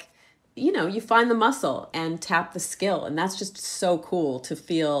out you find the muscle and tap the skill. And that's just so cool to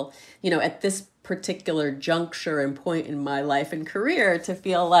feel, at this particular juncture and point in my life and career, to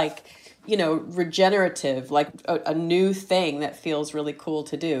feel regenerative, like a new thing that feels really cool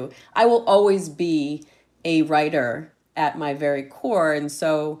to do. I will always be a writer at my very core. And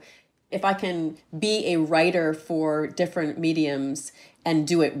so if I can be a writer for different mediums and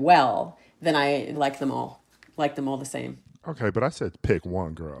do it well, then I like them all the same. Okay, but I said pick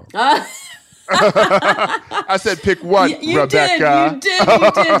one, girl. I said pick one, Rebecca. You did.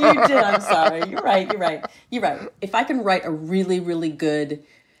 I'm sorry. You're right. If I can write a really, really good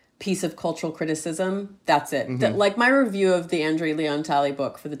piece of cultural criticism, that's it. Like my review of the Andre Leon Talley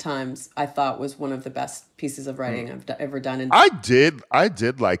book for the Times, I thought was one of the best pieces of writing I've ever done. And I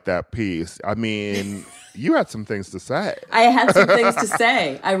did like that piece. I mean, you had some things to say. I had some things to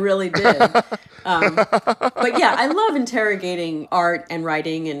say. I really did. But yeah, I love interrogating art and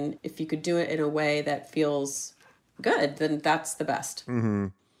writing, and if you could do it in a way that feels good, then that's the best.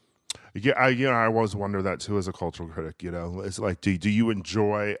 Yeah, I always wonder that too as a cultural critic. It's like, do you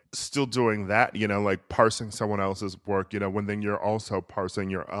enjoy still doing that? Like parsing someone else's work. When then you're also parsing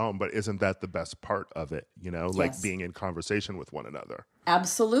your own. But isn't that the best part of it? Like Yes. being in conversation with one another.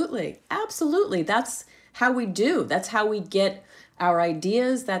 Absolutely. That's how we do. That's how we get our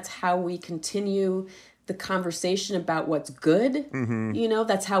ideas. That's how we continue the conversation about what's good.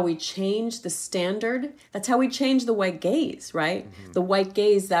 That's how we change the standard. That's how we change the white gaze, right? The white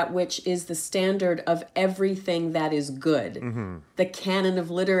gaze, that which is the standard of everything that is good. The canon of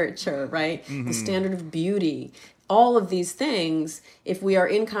literature, right? The standard of beauty. All of these things, if we are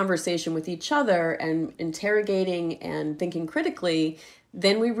in conversation with each other and interrogating and thinking critically,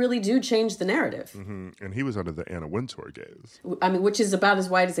 then we really do change the narrative. And he was under the Anna Wintour gaze. I mean, which is about as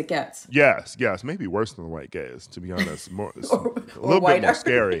white as it gets. Yes, maybe worse than the white gaze, to be honest. A little bit whiter. more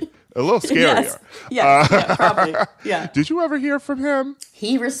scary. A little scarier. Yes, probably. Yeah. Did you ever hear from him?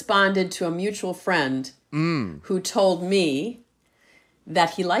 He responded to a mutual friend who told me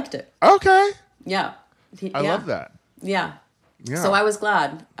that he liked it. Okay. Yeah. I love that. Yeah. Yeah. So I was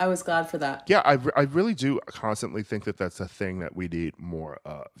glad. I was glad for that. Yeah, I really do constantly think that that's a thing that we need more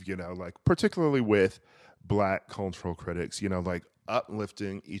of, like particularly with Black cultural critics, like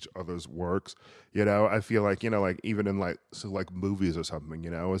uplifting each other's works. I feel like, like even in like movies or something,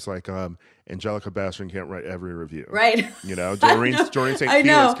 it's like Angelica Bastian can't write every review. Right. Doreen St.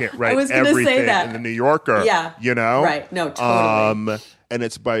 Felix can't write everything in the New Yorker. Yeah. Right. No, totally. And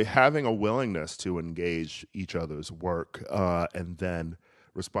it's by having a willingness to engage each other's work and then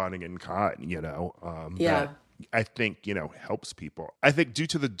responding in kind, that I think, helps people. I think due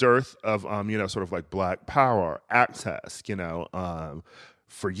to the dearth of, sort of like Black power, access,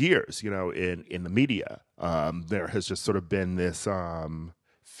 for years, in the media, there has just sort of been this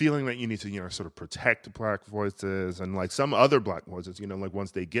feeling that you need to, sort of protect Black voices, and like some other Black voices, like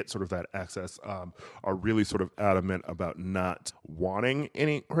once they get sort of that access, are really sort of adamant about not wanting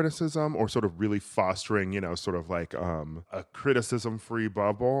any criticism or sort of really fostering, sort of like a criticism-free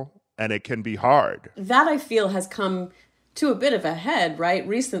bubble. And it can be hard. That I feel has come to a bit of a head, right,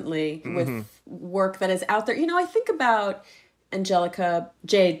 recently with work that is out there. I think about Angelica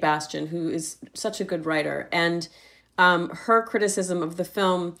Jade Bastian, who is such a good writer, and her criticism of the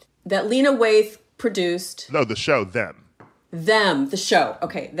film that Lena Waithe produced. No, the show, Them. The show.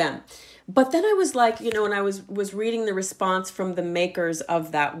 Okay, Them. But then I was like, when I was reading the response from the makers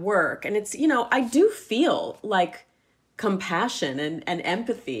of that work, and it's, I do feel like compassion and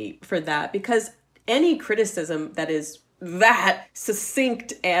empathy for that, because any criticism that is that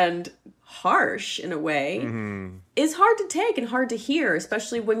succinct and harsh in a way is hard to take and hard to hear,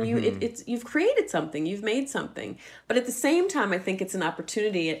 especially when you've created something, you've made something. But at the same time, I think it's an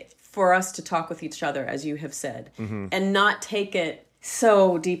opportunity for us to talk with each other, as you have said, and not take it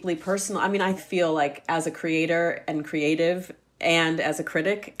so deeply personal. I mean, I feel like as a creator and creative and as a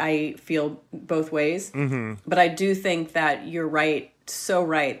critic, I feel both ways. But I do think that you're right, so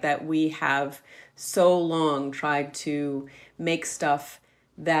right, that we have so long tried to make stuff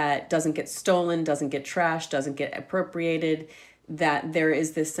that doesn't get stolen, doesn't get trashed, doesn't get appropriated, that there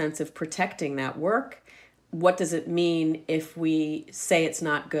is this sense of protecting that work. What does it mean if we say it's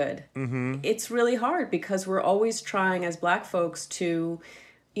not good? It's really hard because we're always trying as Black folks to,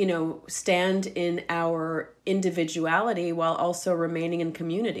 stand in our individuality while also remaining in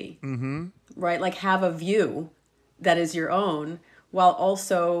community, right? Like have a view that is your own while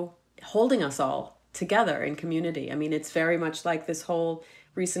also holding us all together in community. I mean, it's very much like this whole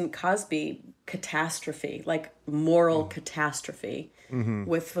recent Cosby catastrophe, like moral catastrophe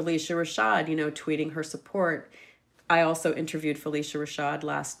with Felicia Rashad, tweeting her support. I also interviewed Felicia Rashad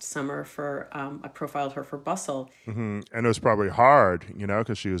last summer for, I profiled her for Bustle. And it was probably hard,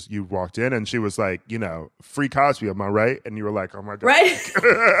 because you walked in and she was like, free Cosby, am I right? And you were like, oh my God. Right?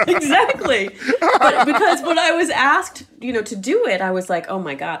 Exactly. But because when I was asked, to do it, I was like, oh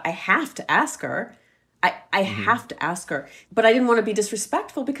my God, I have to ask her. I have to ask her. But I didn't want to be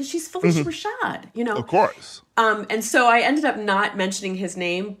disrespectful because she's Felicia Rashad, you know? Of course. And so I ended up not mentioning his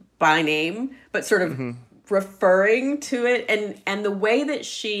name by name, but sort of referring to it. And the way that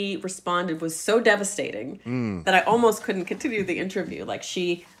she responded was so devastating that I almost couldn't continue the interview. Like,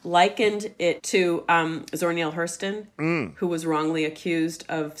 she likened it to Zora Neale Hurston, who was wrongly accused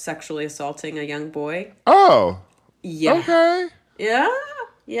of sexually assaulting a young boy. Oh. Yeah. Okay. Yeah.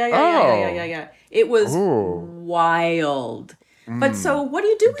 Yeah. It was wild. But so what do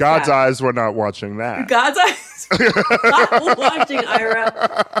you do with God's that? eyes were not watching that. God's eyes were not watching,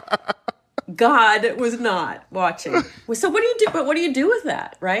 Ira. God was not watching. So what do you do? But what do you do with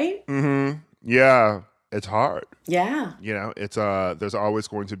that, right? Yeah. It's hard. Yeah. You know, it's there's always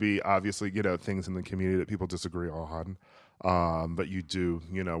going to be, obviously, you know, things in the community that people disagree on. But you do,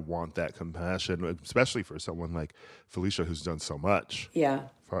 you know, want that compassion, especially for someone like Felicia, who's done so much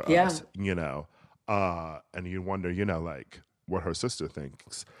for us, you know. And you wonder, you know, like, what her sister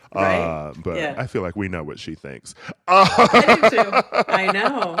thinks. Right. But I feel like we know what she thinks. I do too. I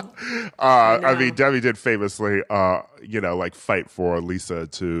know. I mean, Debbie did famously, you know, like, fight for Lisa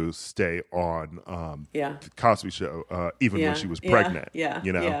to stay on the Cosby Show, even when she was pregnant.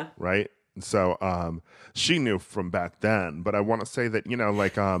 You know, right? So she knew from back then. But I want to say that, you know,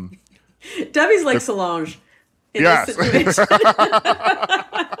 like... Debbie's like Solange in this situation.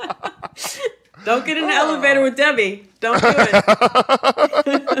 Don't get in the elevator with Debbie. Don't do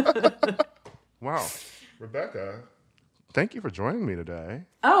it. Wow. Rebecca, thank you for joining me today.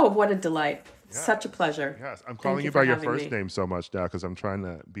 Oh, what a delight. Such a pleasure. Yes, I'm calling you by your first name so much now because I'm trying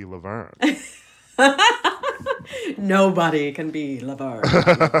to be Laverne. Nobody can be Laverne.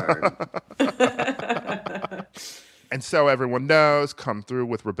 And so everyone knows, Come Through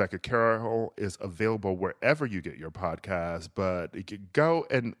with Rebecca Carroll is available wherever you get your podcast, but you can go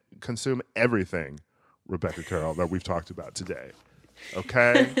and consume everything Rebecca Carroll that we've talked about today.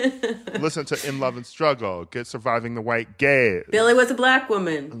 Okay? Listen to In Love and Struggle, get Surviving the White Gaze. Billy Was a Black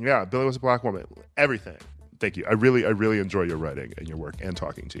Woman. Yeah, Billy Was a Black Woman. Everything. Thank you. I really enjoy your writing and your work and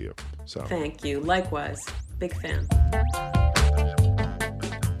talking to you. So thank you. Likewise. Big fan.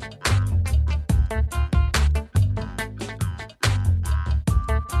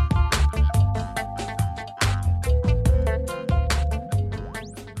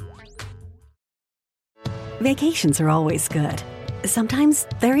 Vacations are always good. Sometimes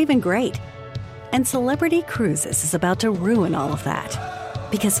they're even great. And Celebrity Cruises is about to ruin all of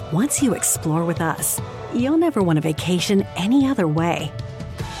that. Because once you explore with us, you'll never want a vacation any other way.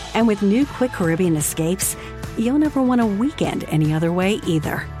 And with new Quick Caribbean Escapes, you'll never want a weekend any other way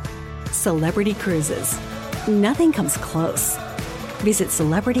either. Celebrity Cruises. Nothing comes close. Visit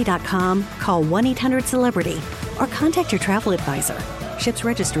Celebrity.com, call 1-800-CELEBRITY, or contact your travel advisor. Ships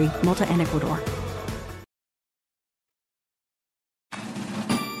Registry, Malta and Ecuador.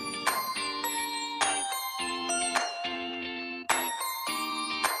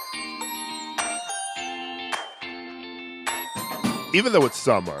 Even though it's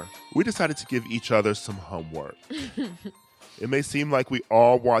summer, we decided to give each other some homework. It may seem like we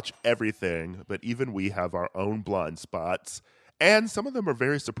all watch everything, but even we have our own blind spots, and some of them are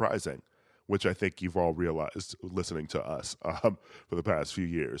very surprising, which I think you've all realized listening to us for the past few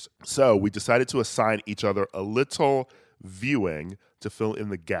years. So we decided to assign each other a little viewing to fill in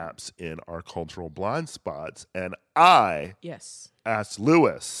the gaps in our cultural blind spots, and I asked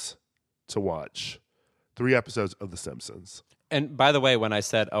Lewis to watch 3 episodes of The Simpsons. And by the way, when I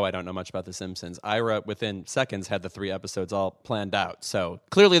said, I don't know much about The Simpsons, Ira, within seconds, had the 3 episodes all planned out. So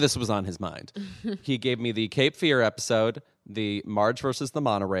clearly this was on his mind. He gave me the Cape Fear episode, the Marge versus the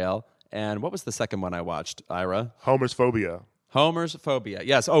Monorail, and what was the second one I watched, Ira? Homer's Phobia. Homer's Phobia,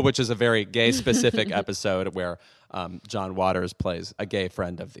 yes. Oh, which is a very gay-specific episode where John Waters plays a gay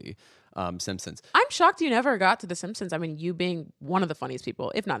friend of the Simpsons. I'm shocked you never got to The Simpsons. I mean, you being one of the funniest people,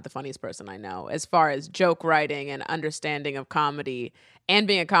 if not the funniest person I know, as far as joke writing and understanding of comedy and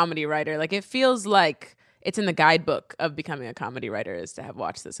being a comedy writer. Like, it feels like it's in the guidebook of becoming a comedy writer is to have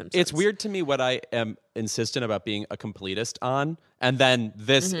watched The Simpsons. It's weird to me what I am insistent about being a completist on, and then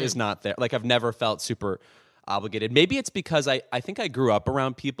this is not there. Like, I've never felt super obligated. Maybe it's because I think I grew up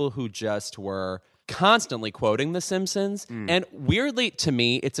around people who just were constantly quoting The Simpsons. And weirdly, to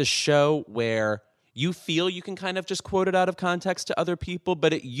me, it's a show where you feel you can kind of just quote it out of context to other people,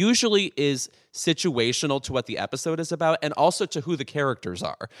 but it usually is situational to what the episode is about and also to who the characters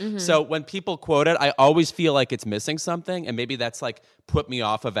are. So when people quote it, I always feel like it's missing something, and maybe that's like put me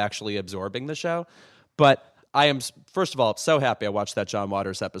off of actually absorbing the show. But I am, first of all, so happy I watched that John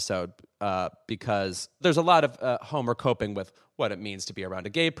Waters episode. because there's a lot of Homer coping with what it means to be around a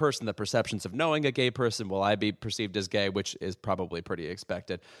gay person, the perceptions of knowing a gay person. Will I be perceived as gay? Which is probably pretty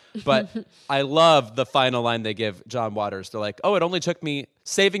expected. But I love the final line they give John Waters. They're like, oh, it only took me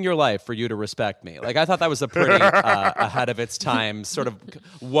saving your life for you to respect me. Like, I thought that was a pretty ahead of its time, sort of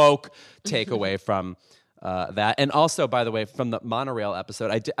woke takeaway from that. And also, by the way, from the monorail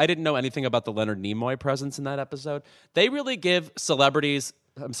episode, I didn't know anything about the Leonard Nimoy presence in that episode. They really give celebrities,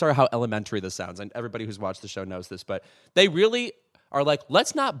 I'm sorry how elementary this sounds, and everybody who's watched the show knows this, but they really are like,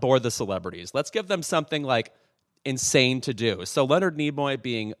 let's not bore the celebrities. Let's give them something like insane to do. So Leonard Nimoy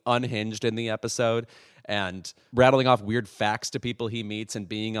being unhinged in the episode and rattling off weird facts to people he meets and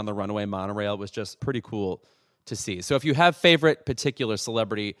being on the runaway monorail was just pretty cool to see. So if you have favorite particular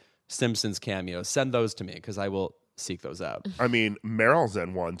celebrity Simpsons cameos, send those to me because I will seek those out. I mean, Meryl's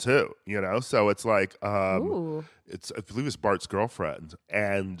in one too, so it's like I believe it's Bart's girlfriend,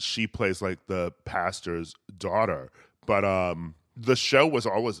 and she plays like the pastor's daughter. But the show was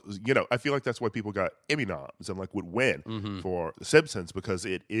always, I feel like that's why people got Emmy noms and like would win for The Simpsons, because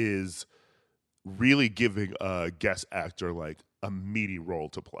it is really giving a guest actor like a meaty role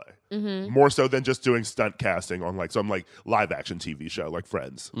to play, more so than just doing stunt casting on like some like live action TV show like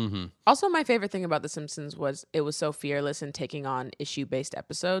Friends. Also, my favorite thing about The Simpsons was it was so fearless in taking on issue-based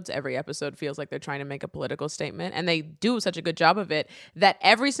episodes. Every episode feels like they're trying to make a political statement, and they do such a good job of it that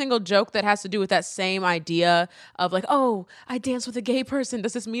every single joke that has to do with that same idea of like, oh, I dance with a gay person.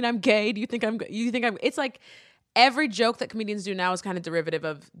 Does this mean I'm gay? Do you think I'm? It's like every joke that comedians do now is kind of derivative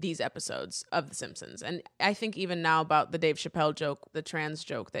of these episodes of The Simpsons. And I think even now about the Dave Chappelle joke, the trans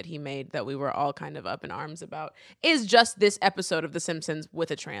joke that he made that we were all kind of up in arms about, is just this episode of The Simpsons with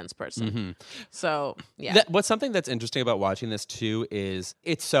a trans person. So, yeah. What's something that's interesting about watching this too is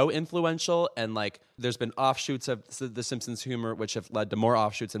it's so influential, and like there's been offshoots of The Simpsons humor which have led to more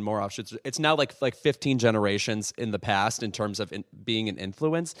offshoots and more offshoots. It's now like 15 generations in the past in terms of being an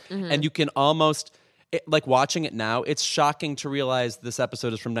influence. And you can almost... like watching it now, it's shocking to realize this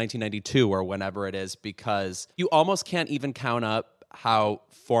episode is from 1992 or whenever it is, because you almost can't even count up how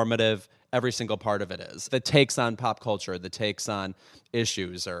formative every single part of it is. The takes on pop culture, the takes on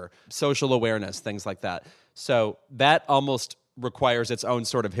issues or social awareness, things like that. So that almost requires its own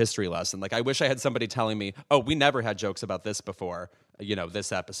sort of history lesson. Like, I wish I had somebody telling me, oh, we never had jokes about this before,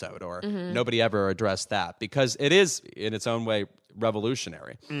 this episode, or nobody ever addressed that, because it is in its own way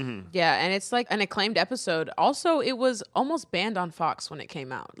revolutionary. Yeah, and it's like an acclaimed episode. Also, it was almost banned on Fox when it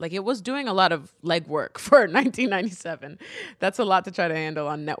came out. Like, it was doing a lot of legwork for 1997. That's a lot to try to handle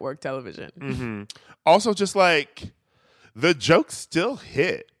on network television. Also, just like the jokes still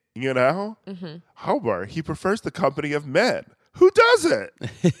hit, Homer, he prefers the company of men. Who doesn't?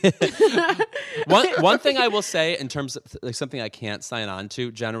 One thing I will say in terms of like something I can't sign on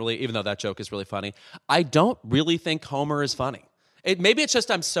to generally, even though that joke is really funny, I don't really think Homer is funny. Maybe it's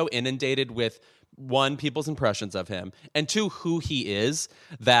just I'm so inundated with, one, people's impressions of him, and two, who he is,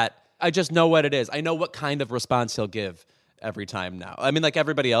 that I just know what it is. I know what kind of response he'll give every time now. I mean, like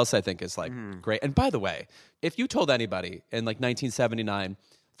everybody else I think is like great. And by the way, if you told anybody in like 1979,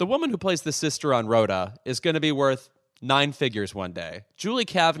 the woman who plays the sister on Rhoda is going to be worth 9 figures one day, Julie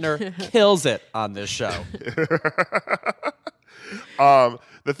Kavner kills it on this show.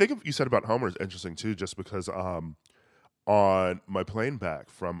 The thing you said about Homer is interesting too, just because on my plane back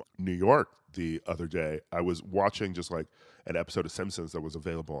from New York the other day, I was watching just like an episode of Simpsons that was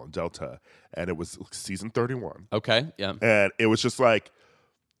available on Delta, and it was season 31. Okay, yeah. And it was just like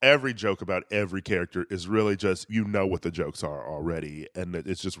every joke about every character is really just, what the jokes are already. And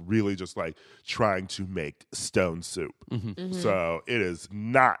it's just really just like trying to make stone soup. So it is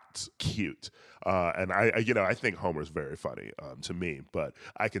not cute. And I think Homer's very funny to me, but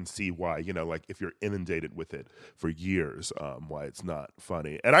I can see why, like if you're inundated with it for years, why it's not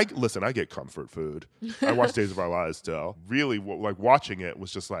funny. And I get comfort food. I watch Days of Our Lives still. Really, like watching it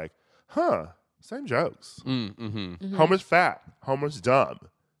was just like, same jokes. Homer's fat. Homer's dumb.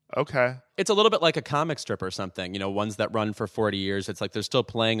 Okay. It's a little bit like a comic strip or something, ones that run for 40 years. It's like they're still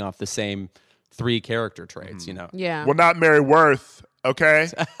playing off the same 3 character traits, Yeah. Well, not Mary Worth, okay?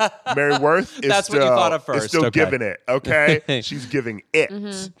 Mary Worth is That's what you thought of first. Is still okay. giving it, okay? She's giving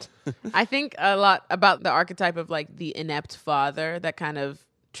it. I think a lot about the archetype of like the inept father that kind of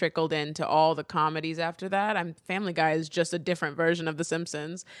trickled into all the comedies after that. Family Guy is just a different version of The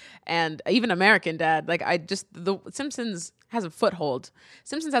Simpsons, and even American Dad. Like The Simpsons has a foothold.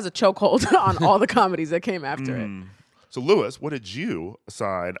 Simpsons has a chokehold on all the comedies that came after it. So, Lewis, what did you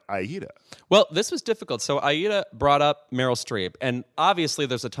assign Aida? Well, this was difficult. So Aida brought up Meryl Streep, and obviously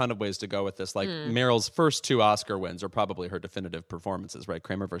there's a ton of ways to go with this. Like Meryl's first 2 Oscar wins are probably her definitive performances, right?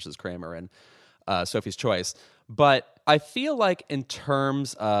 Kramer versus Kramer and Sophie's Choice. But I feel like in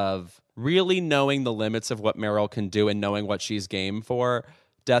terms of really knowing the limits of what Meryl can do and knowing what she's game for,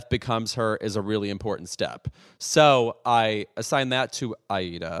 Death Becomes Her is a really important step. So I assign that to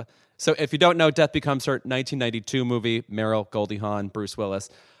Aida. So if you don't know, Death Becomes Her, 1992 movie, Meryl, Goldie Hawn, Bruce Willis,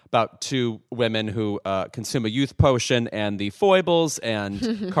 about 2 women who consume a youth potion and the foibles and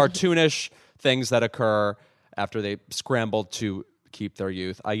cartoonish things that occur after they scramble to keep their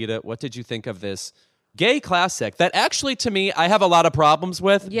youth. Aida, what did you think of this gay classic that actually, to me, I have a lot of problems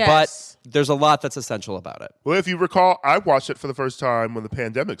with, Yes. but there's a lot that's essential about it? Well, if you recall, I watched it for the first time when the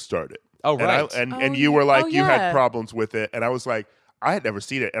pandemic started. Oh, right. And you were like, you yeah. had problems with it. And I was like, I had never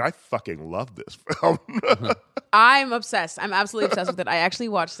seen it, and I fucking love this film. I'm obsessed. I'm absolutely obsessed with it. I actually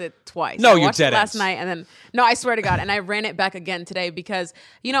watched it twice. No, I you watched it didn't. last night, and then no, I swear to God, and I ran it back again today because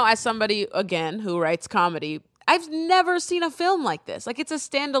as somebody again who writes comedy, I've never seen a film like this. Like it's a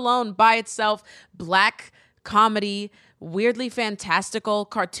standalone by itself, black comedy, weirdly fantastical,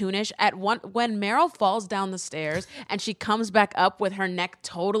 cartoonish. When Meryl falls down the stairs and she comes back up with her neck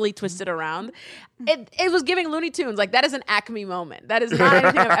totally twisted around, it was giving Looney Tunes. Like that is an Acme moment. That is not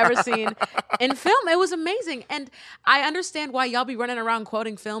anything I've ever seen in film. It was amazing, and I understand why y'all be running around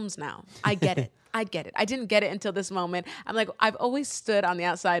quoting films now. I get it. I get it. I didn't get it until this moment. I'm like, I've always stood on the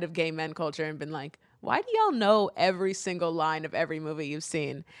outside of gay men culture and been like, why do y'all know every single line of every movie you've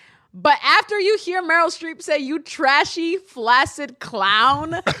seen? But after you hear Meryl Streep say, "You trashy, flaccid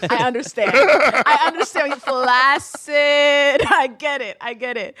clown," I understand. I understand. Flaccid. I get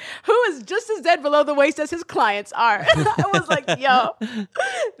it. Who is just as dead below the waist as his clients are. I was like, yo,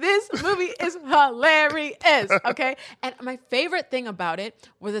 this movie is hilarious. Okay. And my favorite thing about it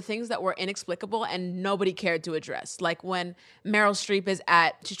were the things that were inexplicable and nobody cared to address. Like when Meryl Streep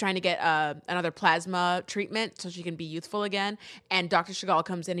she's trying to get another plasma treatment so she can be youthful again. And Dr. Chagall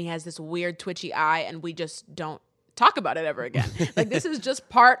comes in, he has this weird twitchy eye, and we just don't talk about it ever again. Like this is just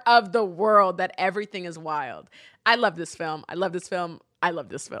part of the world that everything is wild. I love this film.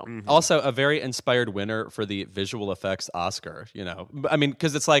 Also, a very inspired winner for the visual effects Oscar, I mean,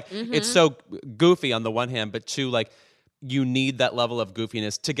 because it's like, it's so goofy on the one hand, but 2, like, you need that level of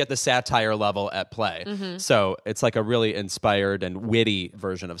goofiness to get the satire level at play. So it's like a really inspired and witty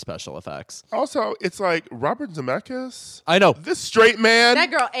version of special effects. Also, it's like Robert Zemeckis. I know. This straight man.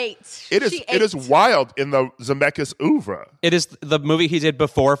 That girl ate. It is wild in the Zemeckis oeuvre. It is the movie he did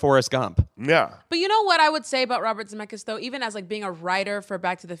before Forrest Gump. Yeah. But you know what I would say about Robert Zemeckis, though, even as like being a writer for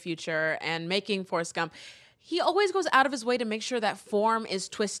Back to the Future and making Forrest Gump, he always goes out of his way to make sure that form is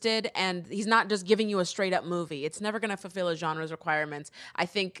twisted and he's not just giving you a straight up movie. It's never going to fulfill a genre's requirements. I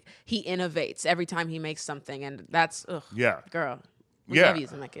think he innovates every time he makes something, and that's, girl. We love you,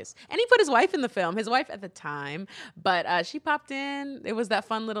 Zemeckis. And he put his wife in the film, his wife at the time, but she popped in. It was that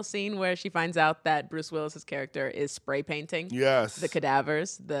fun little scene where she finds out that Bruce Willis's character is spray painting the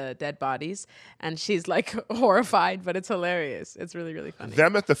cadavers, the dead bodies, and she's like horrified, but it's hilarious. It's really, really funny.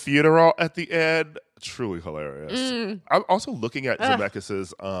 Them at the funeral at the end, truly hilarious. I'm also looking at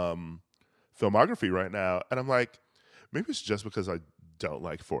Zemeckis's filmography right now, and I'm like, maybe it's just because I don't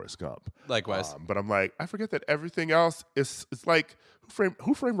like Forrest Gump. Likewise. But I'm like, I forget that everything else is like,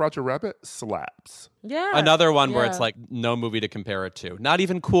 Who Framed Roger Rabbit slaps. Yeah. Another one where it's like no movie to compare it to. Not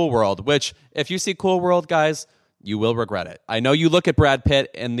even Cool World, which if you see Cool World, guys, you will regret it. I know you look at Brad Pitt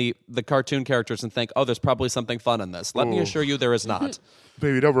and the cartoon characters and think, oh, there's probably something fun in this. Let me assure you there is not.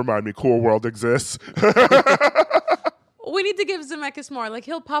 Baby, don't remind me Cool World exists. We need to give Zemeckis more. Like,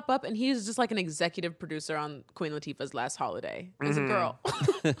 he'll pop up and he's just like an executive producer on Queen Latifah's Last Holiday. As a girl,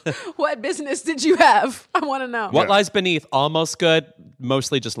 what business did you have? I want to know. What Lies Beneath? Almost good,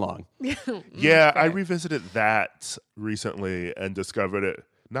 mostly just long. Yeah, I revisited that recently and discovered it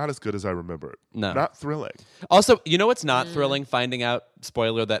not as good as I remembered. No. Not thrilling. Also, you know what's not thrilling? Finding out,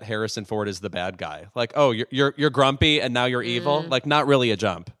 spoiler, that Harrison Ford is the bad guy. Like, oh, you're grumpy and now you're evil? Like, not really a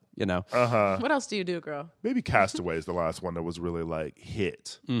jump. What else do you do, girl? Maybe Castaway is the last one that was really like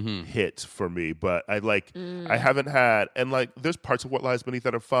hit for me. But I haven't had, and like there's parts of What Lies Beneath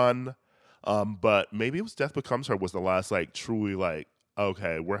that are fun. But maybe it was Death Becomes Her was the last like truly like,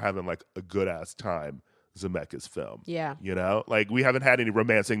 okay, we're having like a good ass time Zemeckis film. Yeah. You know? Like, we haven't had any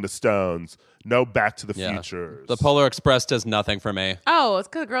Romancing the Stones, no Back to the Futures. The Polar Express does nothing for me. Oh, it's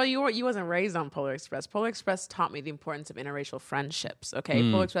because, girl, you wasn't raised on Polar Express. Polar Express taught me the importance of interracial friendships, okay?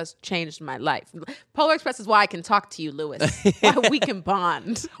 Polar Express changed my life. Polar Express is why I can talk to you, Lewis. Why we can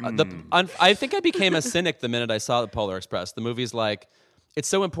bond. I think I became a cynic the minute I saw the Polar Express. The movie's like, it's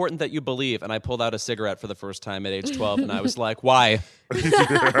so important that you believe. And I pulled out a cigarette for the first time at age 12, and I was like, why?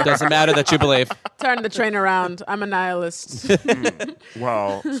 Doesn't matter that you believe. Turn the train around. I'm a nihilist.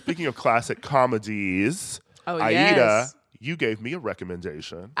 Well, speaking of classic comedies, Oh, Aida, yes. you gave me a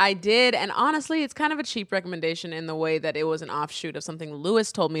recommendation. I did, and honestly, it's kind of a cheap recommendation in the way that it was an offshoot of something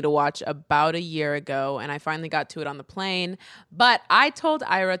Lewis told me to watch about a year ago, and I finally got to it on the plane. But I told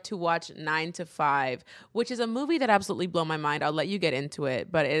Ira to watch 9 to 5, which is a movie that absolutely blew my mind. I'll let you get into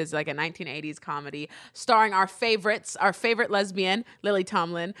it, but it is like a 1980s comedy starring our favorites, our favorite lesbian, Lily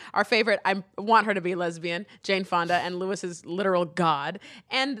Tomlin, our favorite, I want her to be lesbian, Jane Fonda, and Lewis's literal god,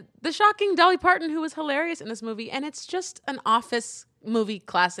 and the shocking Dolly Parton, who was hilarious in this movie, and it's just an office movie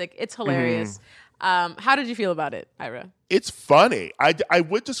classic. It's hilarious. How did you feel about it, Ira? It's funny. I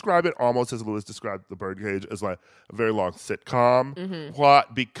would describe it almost as Lewis described The Birdcage, as like a very long sitcom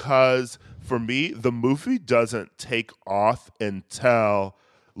plot, because for me, the movie doesn't take off until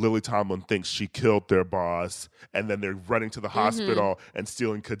Lily Tomlin thinks she killed their boss, and then they're running to the hospital and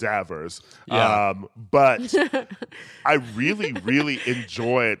stealing cadavers. Yeah. But I really, really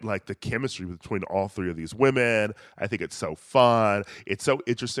enjoyed like the chemistry between all three of these women. I think it's so fun. It's so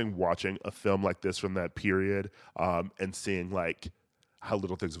interesting watching a film like this from that period, and seeing like how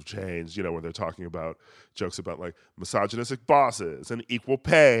little things have changed, you know, when they're talking about jokes about like misogynistic bosses and equal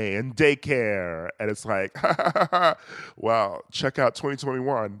pay and daycare. And it's like, wow, check out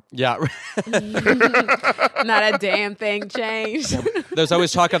 2021. Yeah. Not a damn thing changed. There's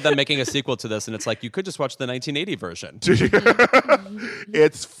always talk of them making a sequel to this, and it's like, you could just watch the 1980 version.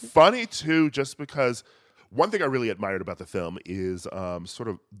 It's funny too, just because one thing I really admired about the film is sort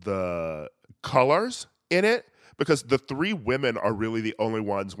of the colors in it. Because the three women are really the only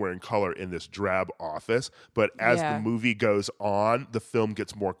ones wearing color in this drab office. But as the movie goes on, the film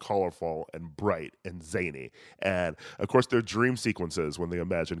gets more colorful and bright and zany. And, of course, their dream sequences when they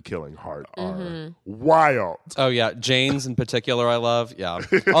imagine killing Hart are wild. Oh, yeah. Jane's in particular, I love. Yeah.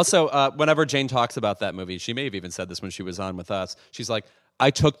 Also, whenever Jane talks about that movie, she may have even said this when she was on with us. She's like, I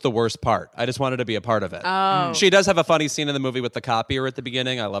took the worst part. I just wanted to be a part of it. Oh. She does have a funny scene in the movie with the copier at the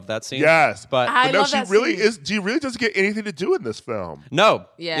beginning. I love that scene. Yes. But I no, love she that really scene. she really doesn't get anything to do in this film. no.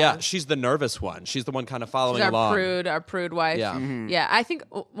 Yeah. She's the nervous one. She's the one kind of following She's along. our prude wife. Yeah. Yeah, I think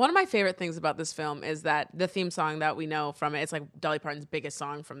one of my favorite things about this film is that the theme song that we know from it, it's like Dolly Parton's biggest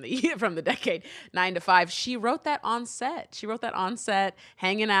song from the from the decade, 9 to 5. She wrote that on set.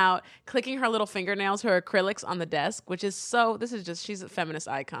 Hanging out, clicking her little fingernails, her acrylics on the desk, which is she's a feminist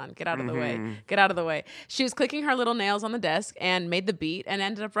icon. Get out of the way. Get out of the way. She was clicking her little nails on the desk and made the beat and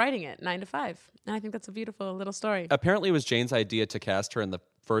ended up writing it, 9 to 5. And I think that's a beautiful little story. Apparently, it was Jane's idea to cast her in the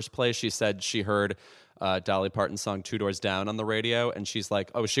first place. She said she heard Dolly Parton's song Two Doors Down on the radio, and she's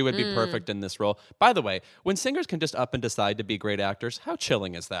like, oh, she would be perfect in this role. By the way, when singers can just up and decide to be great actors, how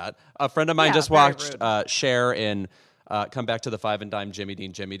chilling is that? A friend of mine just very watched rude. Cher in Come Back to the Five and Dime Jimmy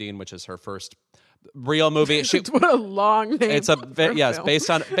Dean, which is her first real movie. What a long name. It's for yes, film.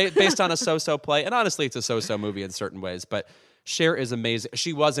 based on a so-so play, and honestly, it's a so-so movie in certain ways. But Cher is amazing.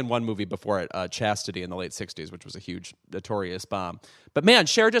 She was in one movie before it, Chastity, in the late '60s, which was a huge, notorious bomb. But man,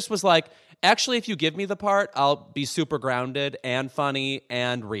 Cher just was like, actually, if you give me the part, I'll be super grounded and funny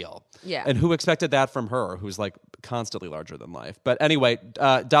and real. Yeah. And who expected that from her, who's like constantly larger than life? But anyway,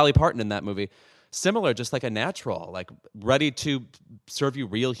 Dolly Parton in that movie. Similar, just like a natural, like ready to serve you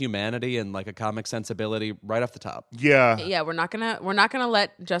real humanity and like a comic sensibility right off the top. Yeah. Yeah, we're not gonna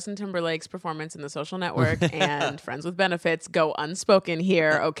let Justin Timberlake's performance in The Social Network and Friends with Benefits go unspoken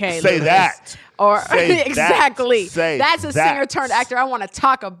here. Okay, Say Lewis. that. Or Say that. exactly. Say That's a that. singer turned actor I want to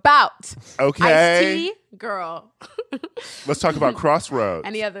talk about. Okay. Ice-T, girl. Let's talk about Crossroads.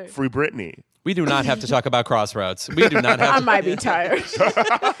 Any other- Free Britney. We do not have to talk about Crossroads. We do not have I to. might be tired.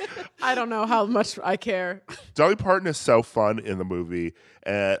 I don't know how much I care. Dolly Parton is so fun in the movie.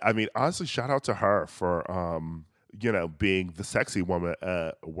 And I mean, honestly, shout out to her for, being the sexy woman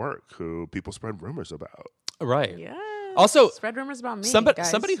at work who people spread rumors about. Right. Yes. Also, spread rumors about me. Somebody, guys.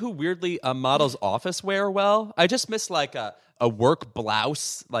 somebody who weirdly models office wear well. I just miss like a work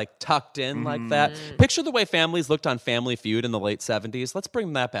blouse, like tucked in like that. Picture the way families looked on Family Feud in the late 70s. Let's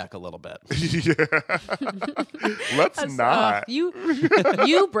bring that back a little bit. Let's not.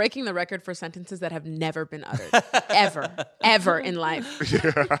 You breaking the record for sentences that have never been uttered ever in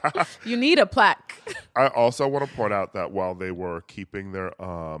life. You need a plaque. I also want to point out that while they were keeping their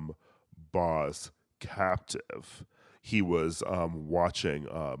boss captive, he was watching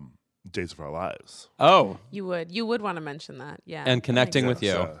Days of Our Lives. Oh, You would want to mention that, yeah. and connecting That with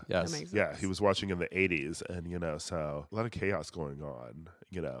you. sense. Yes. That makes Yeah, sense. he was watching in the 80s, and so a lot of chaos going on,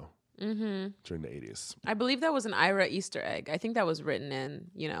 during the 80s. I believe that was an Ira Easter egg. I think that was written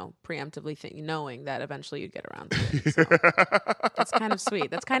in, preemptively knowing that eventually you'd get around to it. So that's kind of sweet.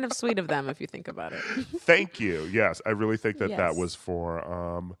 That's kind of sweet of them if you think about it. Thank you. Yes, I really think that Yes. was for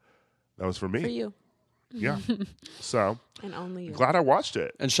me. For you Yeah. So and only you. glad I watched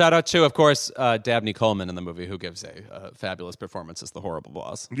it. And shout out to, of course, Dabney Coleman in the movie, who gives a fabulous performance as the horrible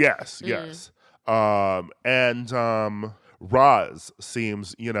boss. Yes, yes. And Roz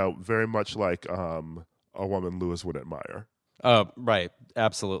seems, very much like a woman Lewis would admire. Oh, right.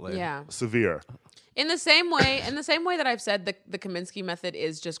 Absolutely. Yeah. Severe. In the same way that I've said the Kaminsky method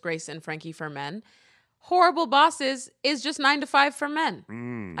is just Grace and Frankie for men, Horrible Bosses is just 9 to 5 for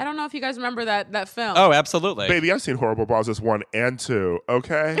men. I don't know if you guys remember that film. Oh, absolutely. Baby, I've seen Horrible Bosses 1 and 2,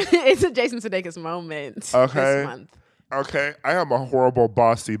 okay? It's a Jason Sudeikis moment Okay. this month. Okay, I am a horrible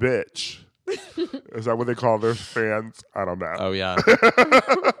bossy bitch. Is that what they call their fans? I don't know. Oh, yeah.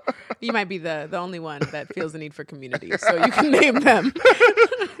 You might be the only one that feels the need for community, so you can name them.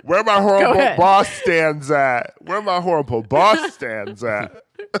 Where my Go horrible ahead. boss stands at? Where my horrible boss stands at?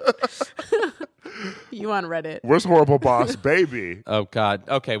 You on Reddit. Where's horrible boss baby? Oh, God.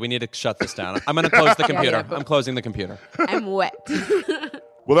 Okay, we need to shut this down. I'm going to close the computer. but- I'm closing the computer. I'm wet.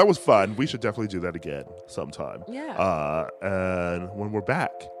 Well, that was fun. We should definitely do that again sometime. Yeah. And when we're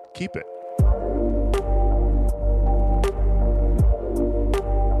back, keep it.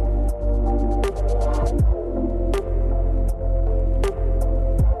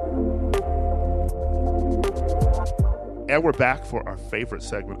 And we're back for our favorite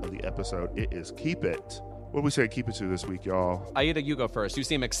segment of the episode. It is Keep It. What we say keep it to this week, y'all? Aida, you go first. You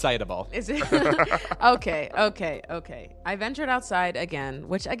seem excitable. Is it? Okay. I ventured outside again,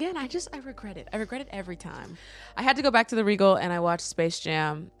 which again, I regret it. I regret it every time. I had to go back to the Regal and I watched Space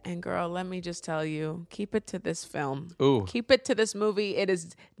Jam. And girl, let me just tell you, keep it to this film. Ooh. Keep it to this movie. It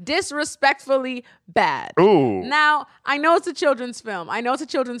is disrespectfully bad. Ooh. Now, I know it's a children's film.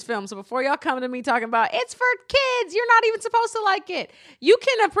 So before y'all come to me talking about it's for kids, you're not even supposed to like it. You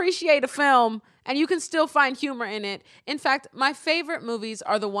can appreciate a film and you can still find humor in it. In fact, my favorite movies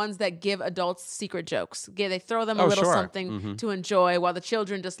are the ones that give adults secret jokes. They throw them a little sure. something to enjoy while the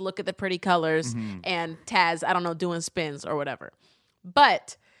children just look at the pretty colors and Taz, I don't know, doing spins or whatever.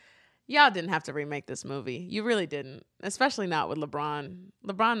 But y'all didn't have to remake this movie. You really didn't. Especially not with LeBron.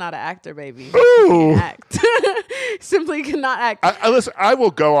 LeBron not an actor, baby. He can't act. Simply cannot act. Listen, I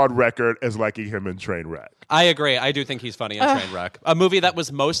will go on record as liking him in Trainwreck. I agree. I do think he's funny in Trainwreck. A movie that was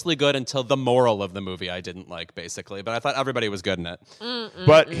mostly good until the moral of the movie I didn't like, basically. But I thought everybody was good in it.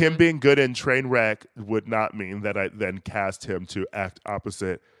 But him being good in Trainwreck would not mean that I then cast him to act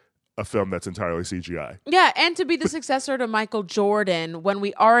opposite a film that's entirely CGI. Yeah, and to be the successor to Michael Jordan when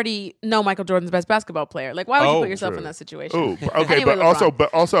we already know Michael Jordan's the best basketball player. Like, why would you put yourself in that situation? Oh, okay, Anyway,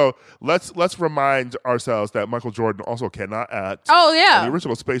 but also, let's remind ourselves that Michael Jordan also cannot act. Oh, yeah. And the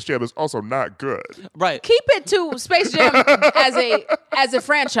original Space Jam is also not good. Right. Keep it to Space Jam as a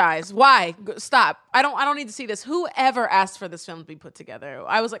franchise. Why? Stop. I don't need to see this. Whoever asked for this film to be put together?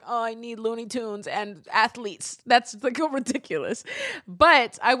 I was like, oh, I need Looney Tunes and athletes. That's like ridiculous.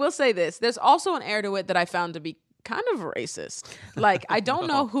 But I will say this. There's also an air to it that I found to be kind of racist. Like, I don't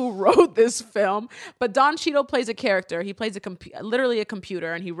know who wrote this film, but Don Cheadle plays a character. He plays literally a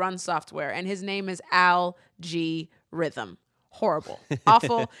computer, and he runs software, and his name is Al G. Rhythm. Horrible.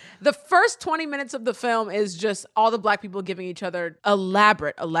 Awful. The first 20 minutes of the film is just all the black people giving each other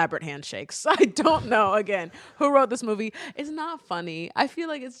elaborate handshakes. I don't know, again, who wrote this movie. It's not funny. I feel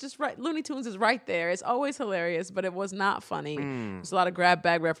like it's just right. Looney Tunes is right there. It's always hilarious, but it was not funny. There's a lot of grab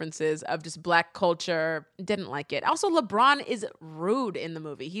bag references of just black culture. Didn't like it. Also, LeBron is rude in the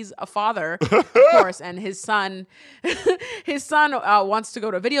movie. He's a father, of course, and his son wants to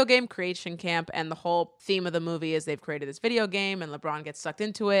go to a video game creation camp, and the whole theme of the movie is they've created this video game and LeBron gets sucked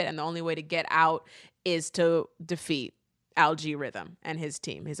into it, and the only way to get out is to defeat Al G. Rhythm and his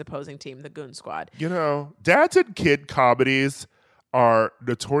team, his opposing team, the Goon Squad. You know, dads and kid comedies are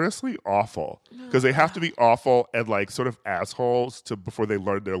notoriously awful because they have to be awful and like sort of assholes before they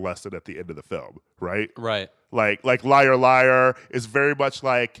learn their lesson at the end of the film, right? Right. Like Liar Liar is very much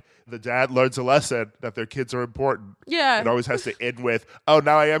like the dad learns a lesson that their kids are important. Yeah. It always has to end with, oh,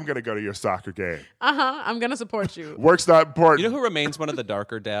 now I am going to go to your soccer game. I'm going to support you. Work's not important. You know who remains one of the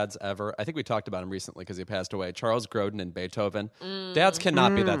darker dads ever? I think we talked about him recently because he passed away. Charles Grodin in Beethoven. Dads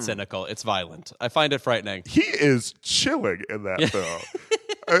cannot be that cynical. It's violent. I find it frightening. He is chilling in that film.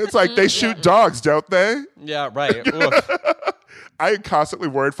 It's like they shoot dogs, don't they? Yeah, right. Oof. I am constantly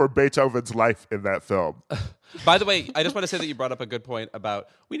worried for Beethoven's life in that film. By the way, I just want to say that you brought up a good point about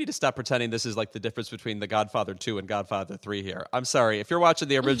we need to stop pretending this is like the difference between The Godfather 2 and Godfather 3 here. I'm sorry. If you're watching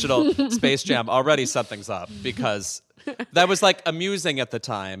the original Space Jam, already something's up because that was like amusing at the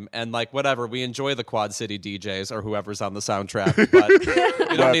time and like whatever. We enjoy the Quad City DJs or whoever's on the soundtrack, but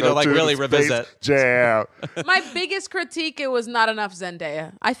you don't need to like really revisit. Jam. My biggest critique, it was not enough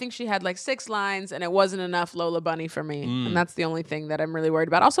Zendaya. I think she had like 6 lines and it wasn't enough Lola Bunny for me. And that's the only thing that I'm really worried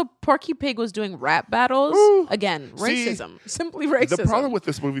about. Also, Porky Pig was doing rap battles. Again, racism. Simply racism. The problem with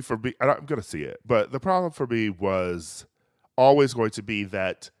this movie for me, and I'm going to see it, but the problem for me was always going to be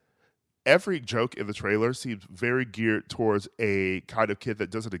that every joke in the trailer seems very geared towards a kind of kid that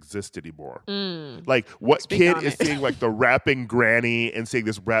doesn't exist anymore. Like, what kid is seeing like the rapping granny and seeing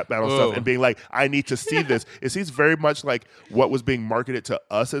this rap battle stuff and being like, I need to see this? It seems very much like what was being marketed to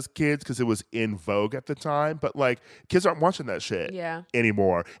us as kids because it was in vogue at the time. But like, kids aren't watching that shit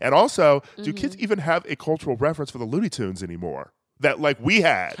anymore. And also, do kids even have a cultural reference for the Looney Tunes anymore? That like we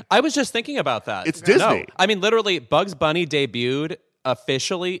had. I was just thinking about that. It's Disney. No. I mean, literally, Bugs Bunny debuted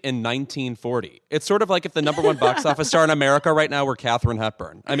officially in 1940. It's sort of like if the number 1 box office star in America right now were Katharine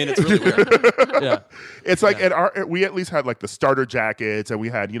Hepburn. I mean, it's really weird. Yeah. It's like, and we at least had like the starter jackets and we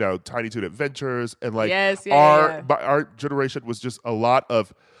had, Tiny Toon Adventures and like our generation was just a lot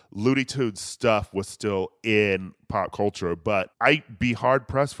of Looney Tunes stuff was still in pop culture, but I'd be hard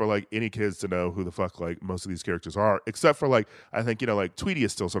pressed for like any kids to know who the fuck like most of these characters are, except for like I think like Tweety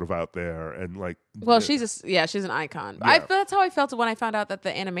is still sort of out there and like. Well, she's an icon. Yeah. That's how I felt when I found out that the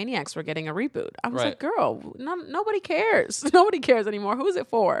Animaniacs were getting a reboot. I was like, girl, nobody cares. Nobody cares anymore. Who is it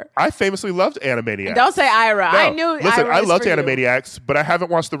for? I famously loved Animaniacs. Don't say Ira. No, I knew. Listen, Ira I loved you. Animaniacs, but I haven't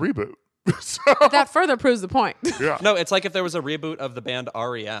watched the reboot. So, that further proves the point. Yeah. No, it's like if there was a reboot of the band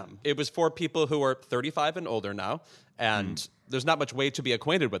REM. It was for people who are 35 and older now, and there's not much way to be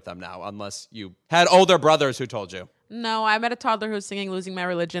acquainted with them now unless you had older brothers who told you. No, I met a toddler who was singing "Losing My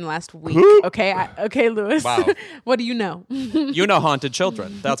Religion" last week. Who? Okay, Lewis. Wow. What do you know? You know Haunted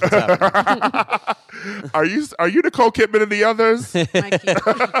Children. That's what's happening. Are you Nicole Kidman and the others?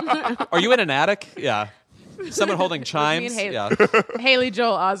 Mikey. Are you in an attic? Yeah. Someone holding chimes? Me and Yeah. Haley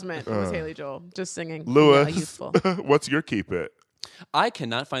Joel Osment. It was Haley Joel just singing. Lewis, Youthful. what's your keep it? I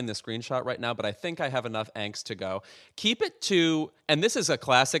cannot find the screenshot right now, but I think I have enough angst to go. Keep it to, and this is a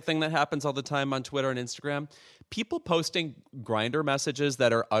classic thing that happens all the time on Twitter and Instagram, people posting Grindr messages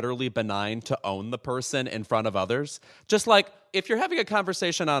that are utterly benign to own the person in front of others. Just like if you're having a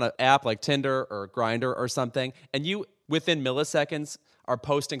conversation on an app like Tinder or Grindr or something, and you, within milliseconds, are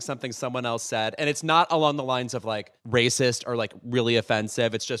posting something someone else said, and it's not along the lines of like racist or like really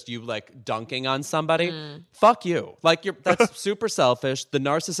offensive. It's just you like dunking on somebody. Fuck you. Like that's super selfish. The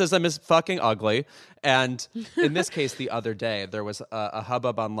narcissism is fucking ugly. And in this case, the other day, there was a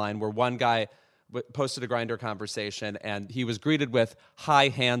hubbub online where one guy posted a Grindr conversation and he was greeted with "Hi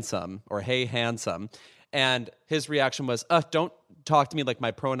handsome" or "Hey handsome," and his reaction was, "Don't talk to me like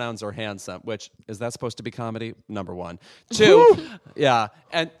my pronouns are handsome," which, is that supposed to be comedy? Number 1. 2, yeah.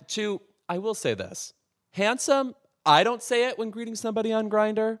 And 2, I will say this. Handsome, I don't say it when greeting somebody on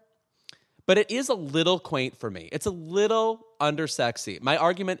Grindr, but it is a little quaint for me. It's a little undersexy. My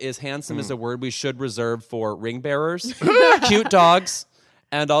argument is handsome is a word we should reserve for ring bearers, cute dogs,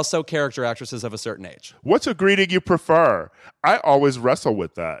 and also character actresses of a certain age. What's a greeting you prefer? I always wrestle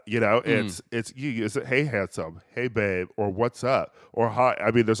with that. It's is it "Hey handsome," "Hey babe," or "What's up," or "Hi."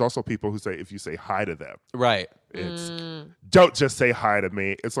 I mean, there's also people who say if you say hi to them, right? It's don't just say hi to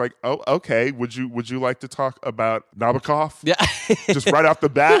me. It's like, oh, okay. Would you like to talk about Nabokov? Yeah, just right off the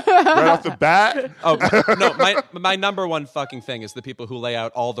bat. Right off the bat. Oh no, my number 1 fucking thing is the people who lay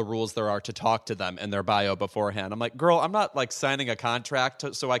out all the rules there are to talk to them in their bio beforehand. I'm like, girl, I'm not like signing a contract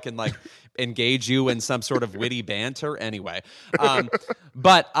so I can like engage you in some sort of witty banter anyway.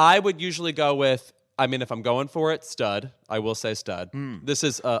 But I would usually go with, I mean, if I'm going for it, stud. I will say stud. This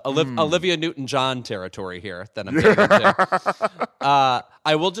is Olivia Newton-John territory here that I'm getting into.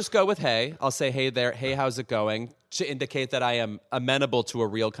 I will just go with hey. I'll say hey there. Hey, how's it going? To indicate that I am amenable to a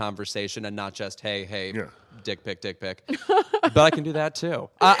real conversation and not just hey. dick pic. But I can do that too.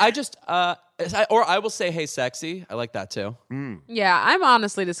 I will say, hey, sexy. I like that too. Yeah, I'm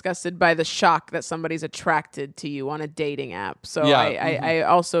honestly disgusted by the shock that somebody's attracted to you on a dating app. So Yeah. I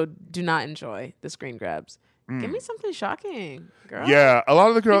also do not enjoy the screen grabs. Give me something shocking, girl. Yeah, a lot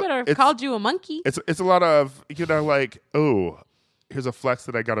of the You girls. better have called you a monkey. It's a lot of, like, oh, here's a flex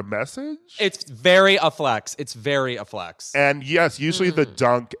that I got a message. It's very a flex. And yes, usually the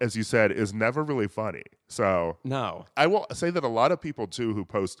dunk, as you said, is never really funny. So No. I will say that a lot of people too who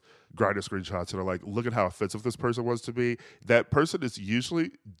post Grindr screenshots and are like, look at how offensive this person was to me. That person is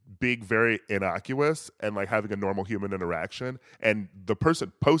usually being very innocuous and like having a normal human interaction. And the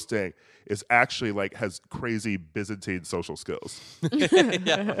person posting is actually like has crazy Byzantine social skills.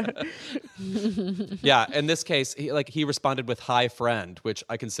 Yeah, in this case, he responded with "Hi, friend," which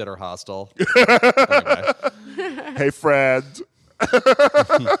I consider hostile. Anyway. Hey, friend.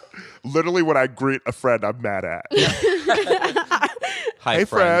 Literally, when I greet a friend, I'm mad at. Hi, Hey,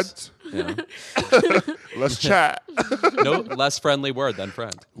 friends. friend. Let's chat. No less friendly word than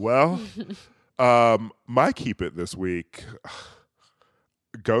friend. Well, my keep it this week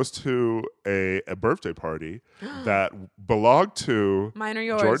goes to a birthday party that belonged to Mine or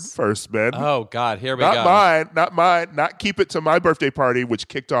yours? Jordan Firstman. Oh God, here we Not go. mine. Not keep it to my birthday party, which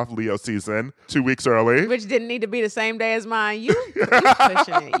kicked off Leo season 2 weeks early. Which didn't need to be the same day as mine. You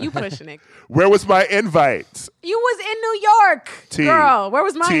pushing it. Where was my invite? You was in New York, T. girl. Where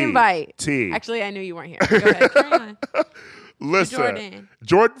was my T. invite? T. Actually, I knew you weren't here. Go ahead, carry on. Listen, Jordan.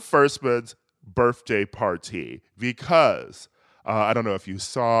 Jordan Firstman's birthday party, because I don't know if you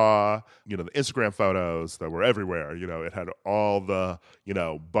saw, the Instagram photos that were everywhere. It had all the,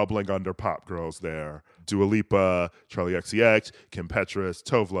 bubbling under pop girls there. Dua Lipa, Charlie XCX, Kim Petras,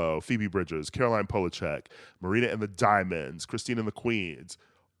 Tovlo, Phoebe Bridgers, Caroline Polachek, Marina and the Diamonds, Christine and the Queens.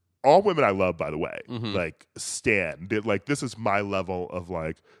 All women I love, by the way. Like, stan. This is my level of,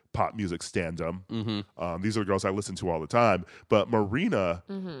 pop music standum. These are the girls I listen to all the time. But Marina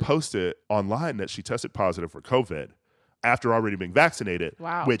posted online that she tested positive for COVID after already being vaccinated.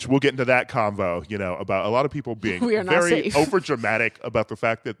 Wow. Which we'll get into that convo, about a lot of people being We are not very safe. overdramatic about the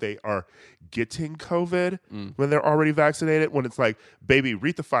fact that they are getting COVID when they're already vaccinated, when it's like, baby,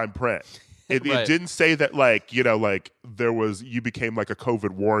 read the fine print. It Right. didn't say that you became like a COVID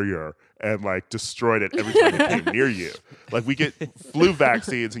warrior and destroyed it every time it came near you. We get flu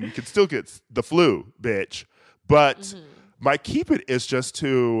vaccines and you can still get the flu, bitch. But my keep it is just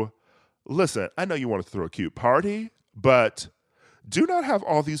to listen. I know you want to throw a cute party, but do not have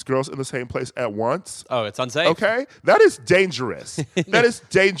all these girls in the same place at once. Oh, it's unsafe. Okay? That is dangerous. That is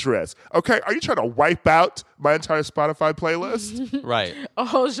dangerous. Okay? Are you trying to wipe out my entire Spotify playlist? Right. A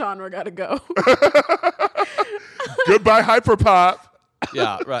whole genre gotta go. Goodbye, hyperpop.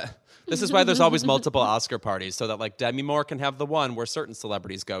 Yeah, right. This is why there's always multiple Oscar parties, so that Demi Moore can have the one where certain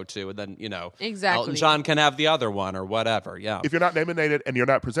celebrities go to, and then Exactly. Elton John can have the other one or whatever. Yeah. If you're not nominated and you're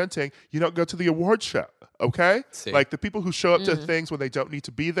not presenting, you don't go to the award show. Okay? See. The people who show up to things when they don't need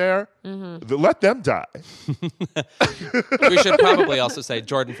to be there, let them die. We should probably also say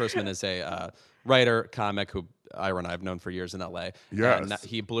Jordan Firstman is a writer, comic who Ira and I have known for years in LA. Yes. And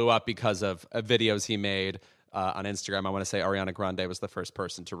he blew up because of videos he made on Instagram. I want to say Ariana Grande was the first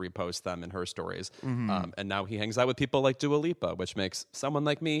person to repost them in her stories. And now he hangs out with people like Dua Lipa, which makes someone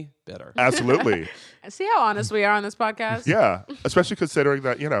like me bitter. Absolutely. See how honest we are on this podcast? Yeah. Especially considering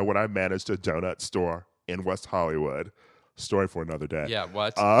that, when I managed a donut store in West Hollywood. Story for another day. Yeah,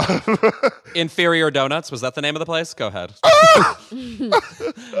 what? Inferior Donuts? Was that the name of the place? Go ahead.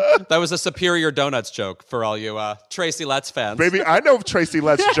 That was a Superior Donuts joke for all you Tracy Letts fans. Baby, I know Tracy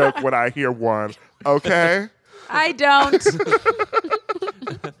Letts joke when I hear one. Okay? I don't.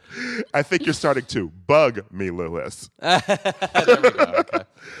 I think you're starting to bug me, Lewis. There we go.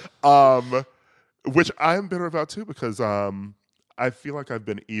 Okay. Which I am bitter about too, because I feel like I've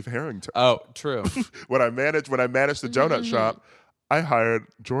been Eve Harrington. Oh, true. When I managed the donut shop, I hired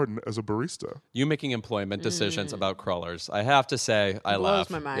Jordan as a barista. You making employment decisions about crawlers. I have to say, I Blows laugh.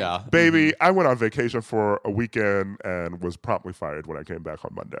 my mind. Yeah. Baby, I went on vacation for a weekend and was promptly fired when I came back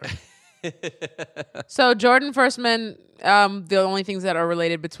on Monday. So Jordan Firstman, the only things that are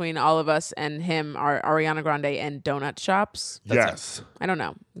related between all of us and him are Ariana Grande and donut shops. Yes. I don't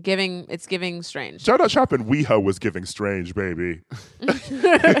know. It's giving strange. Donut shop in WeHo was giving strange, baby.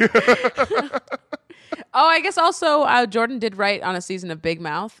 Oh, I guess also Jordan did write on a season of Big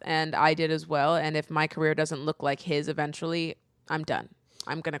Mouth, and I did as well. And if my career doesn't look like his eventually, I'm done.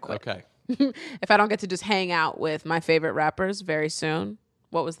 I'm going to quit. Okay. If I don't get to just hang out with my favorite rappers very soon,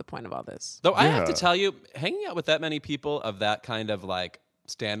 what was the point of all this? Though I have to Yeah. tell you, hanging out with that many people of that kind of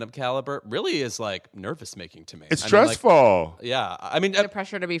stand-up caliber really is like nervous making to me. It's I mean, like, stressful. yeah. I mean, The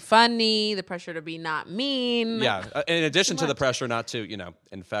pressure to be funny, the pressure to be not mean. yeah. In addition to the pressure not to,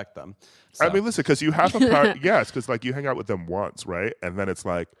 infect them. So. I mean, listen, because you have a part. Yes, because like you hang out with them once, right? And then it's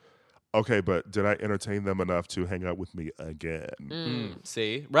like, okay, but did I entertain them enough to hang out with me again?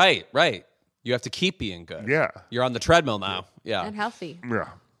 See? Right. You have to keep being good. Yeah. You're on the treadmill now. Yeah. And healthy. Yeah.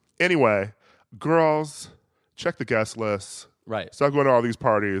 Anyway, girls, check the guest list. Right. Stop going to all these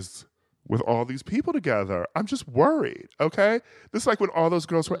parties with all these people together. I'm just worried, okay? This is like when all those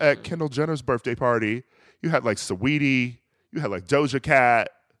girls were at Kendall Jenner's birthday party. You had like Saweetie. You had like Doja Cat.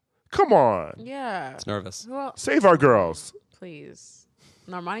 Come on. Yeah. It's nervous. Well, Save our girls. please.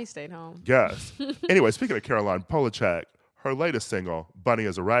 Normani stayed home. Yes. Anyway, speaking of Caroline Polachek, her latest single, Bunny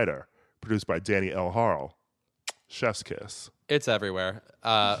as a Writer, produced by Danny L. Harl. Chef's kiss. It's everywhere.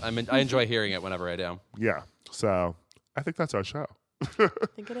 I enjoy hearing it whenever I do. Yeah. So I think that's our show. I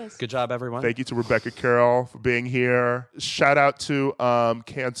think it is. Good job, everyone. Thank you to Rebecca Carroll for being here. Shout out to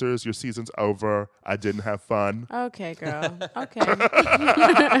Cancers. Your season's over. I didn't have fun. Okay, girl. Okay.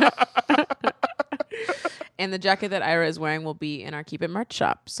 And the jacket that Ira is wearing will be in our Keep It merch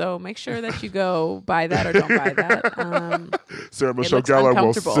shop. So make sure that you go buy that or don't buy that. Sarah It Michelle looks Gellar will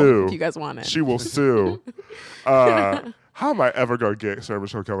uncomfortable sue. if you guys want it. She will sue. How am I ever going to get Sarah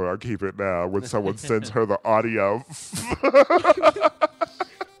Michelle Gellar on Keep It now when someone sends her the audio?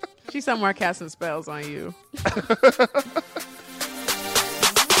 She's somewhere casting spells on you.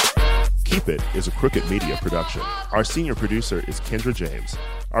 Keep It is a Crooked Media production. Our senior producer is Kendra James.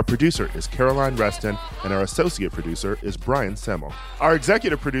 Our producer is Caroline Reston, and our associate producer is Brian Semmel. Our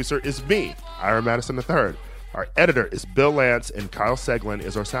executive producer is me, Ira Madison III. Our editor is Bill Lance, and Kyle Seglin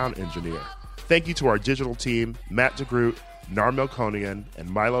is our sound engineer. Thank you to our digital team, Matt DeGroot, Nar Melkonian, and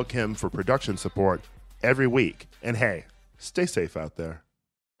Milo Kim for production support every week. And hey, stay safe out there.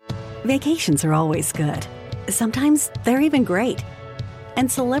 Vacations are always good. Sometimes they're even great.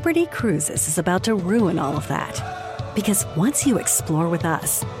 And Celebrity Cruises is about to ruin all of that. Because once you explore with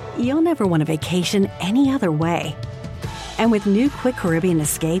us, you'll never want a vacation any other way. And with new Quick Caribbean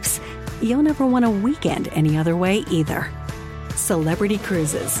Escapes, you'll never want a weekend any other way either. Celebrity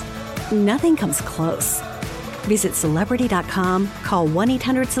Cruises. Nothing comes close. Visit Celebrity.com, call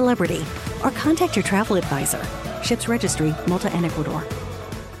 1-800-CELEBRITY, or contact your travel advisor. Ships Registry, Malta and Ecuador.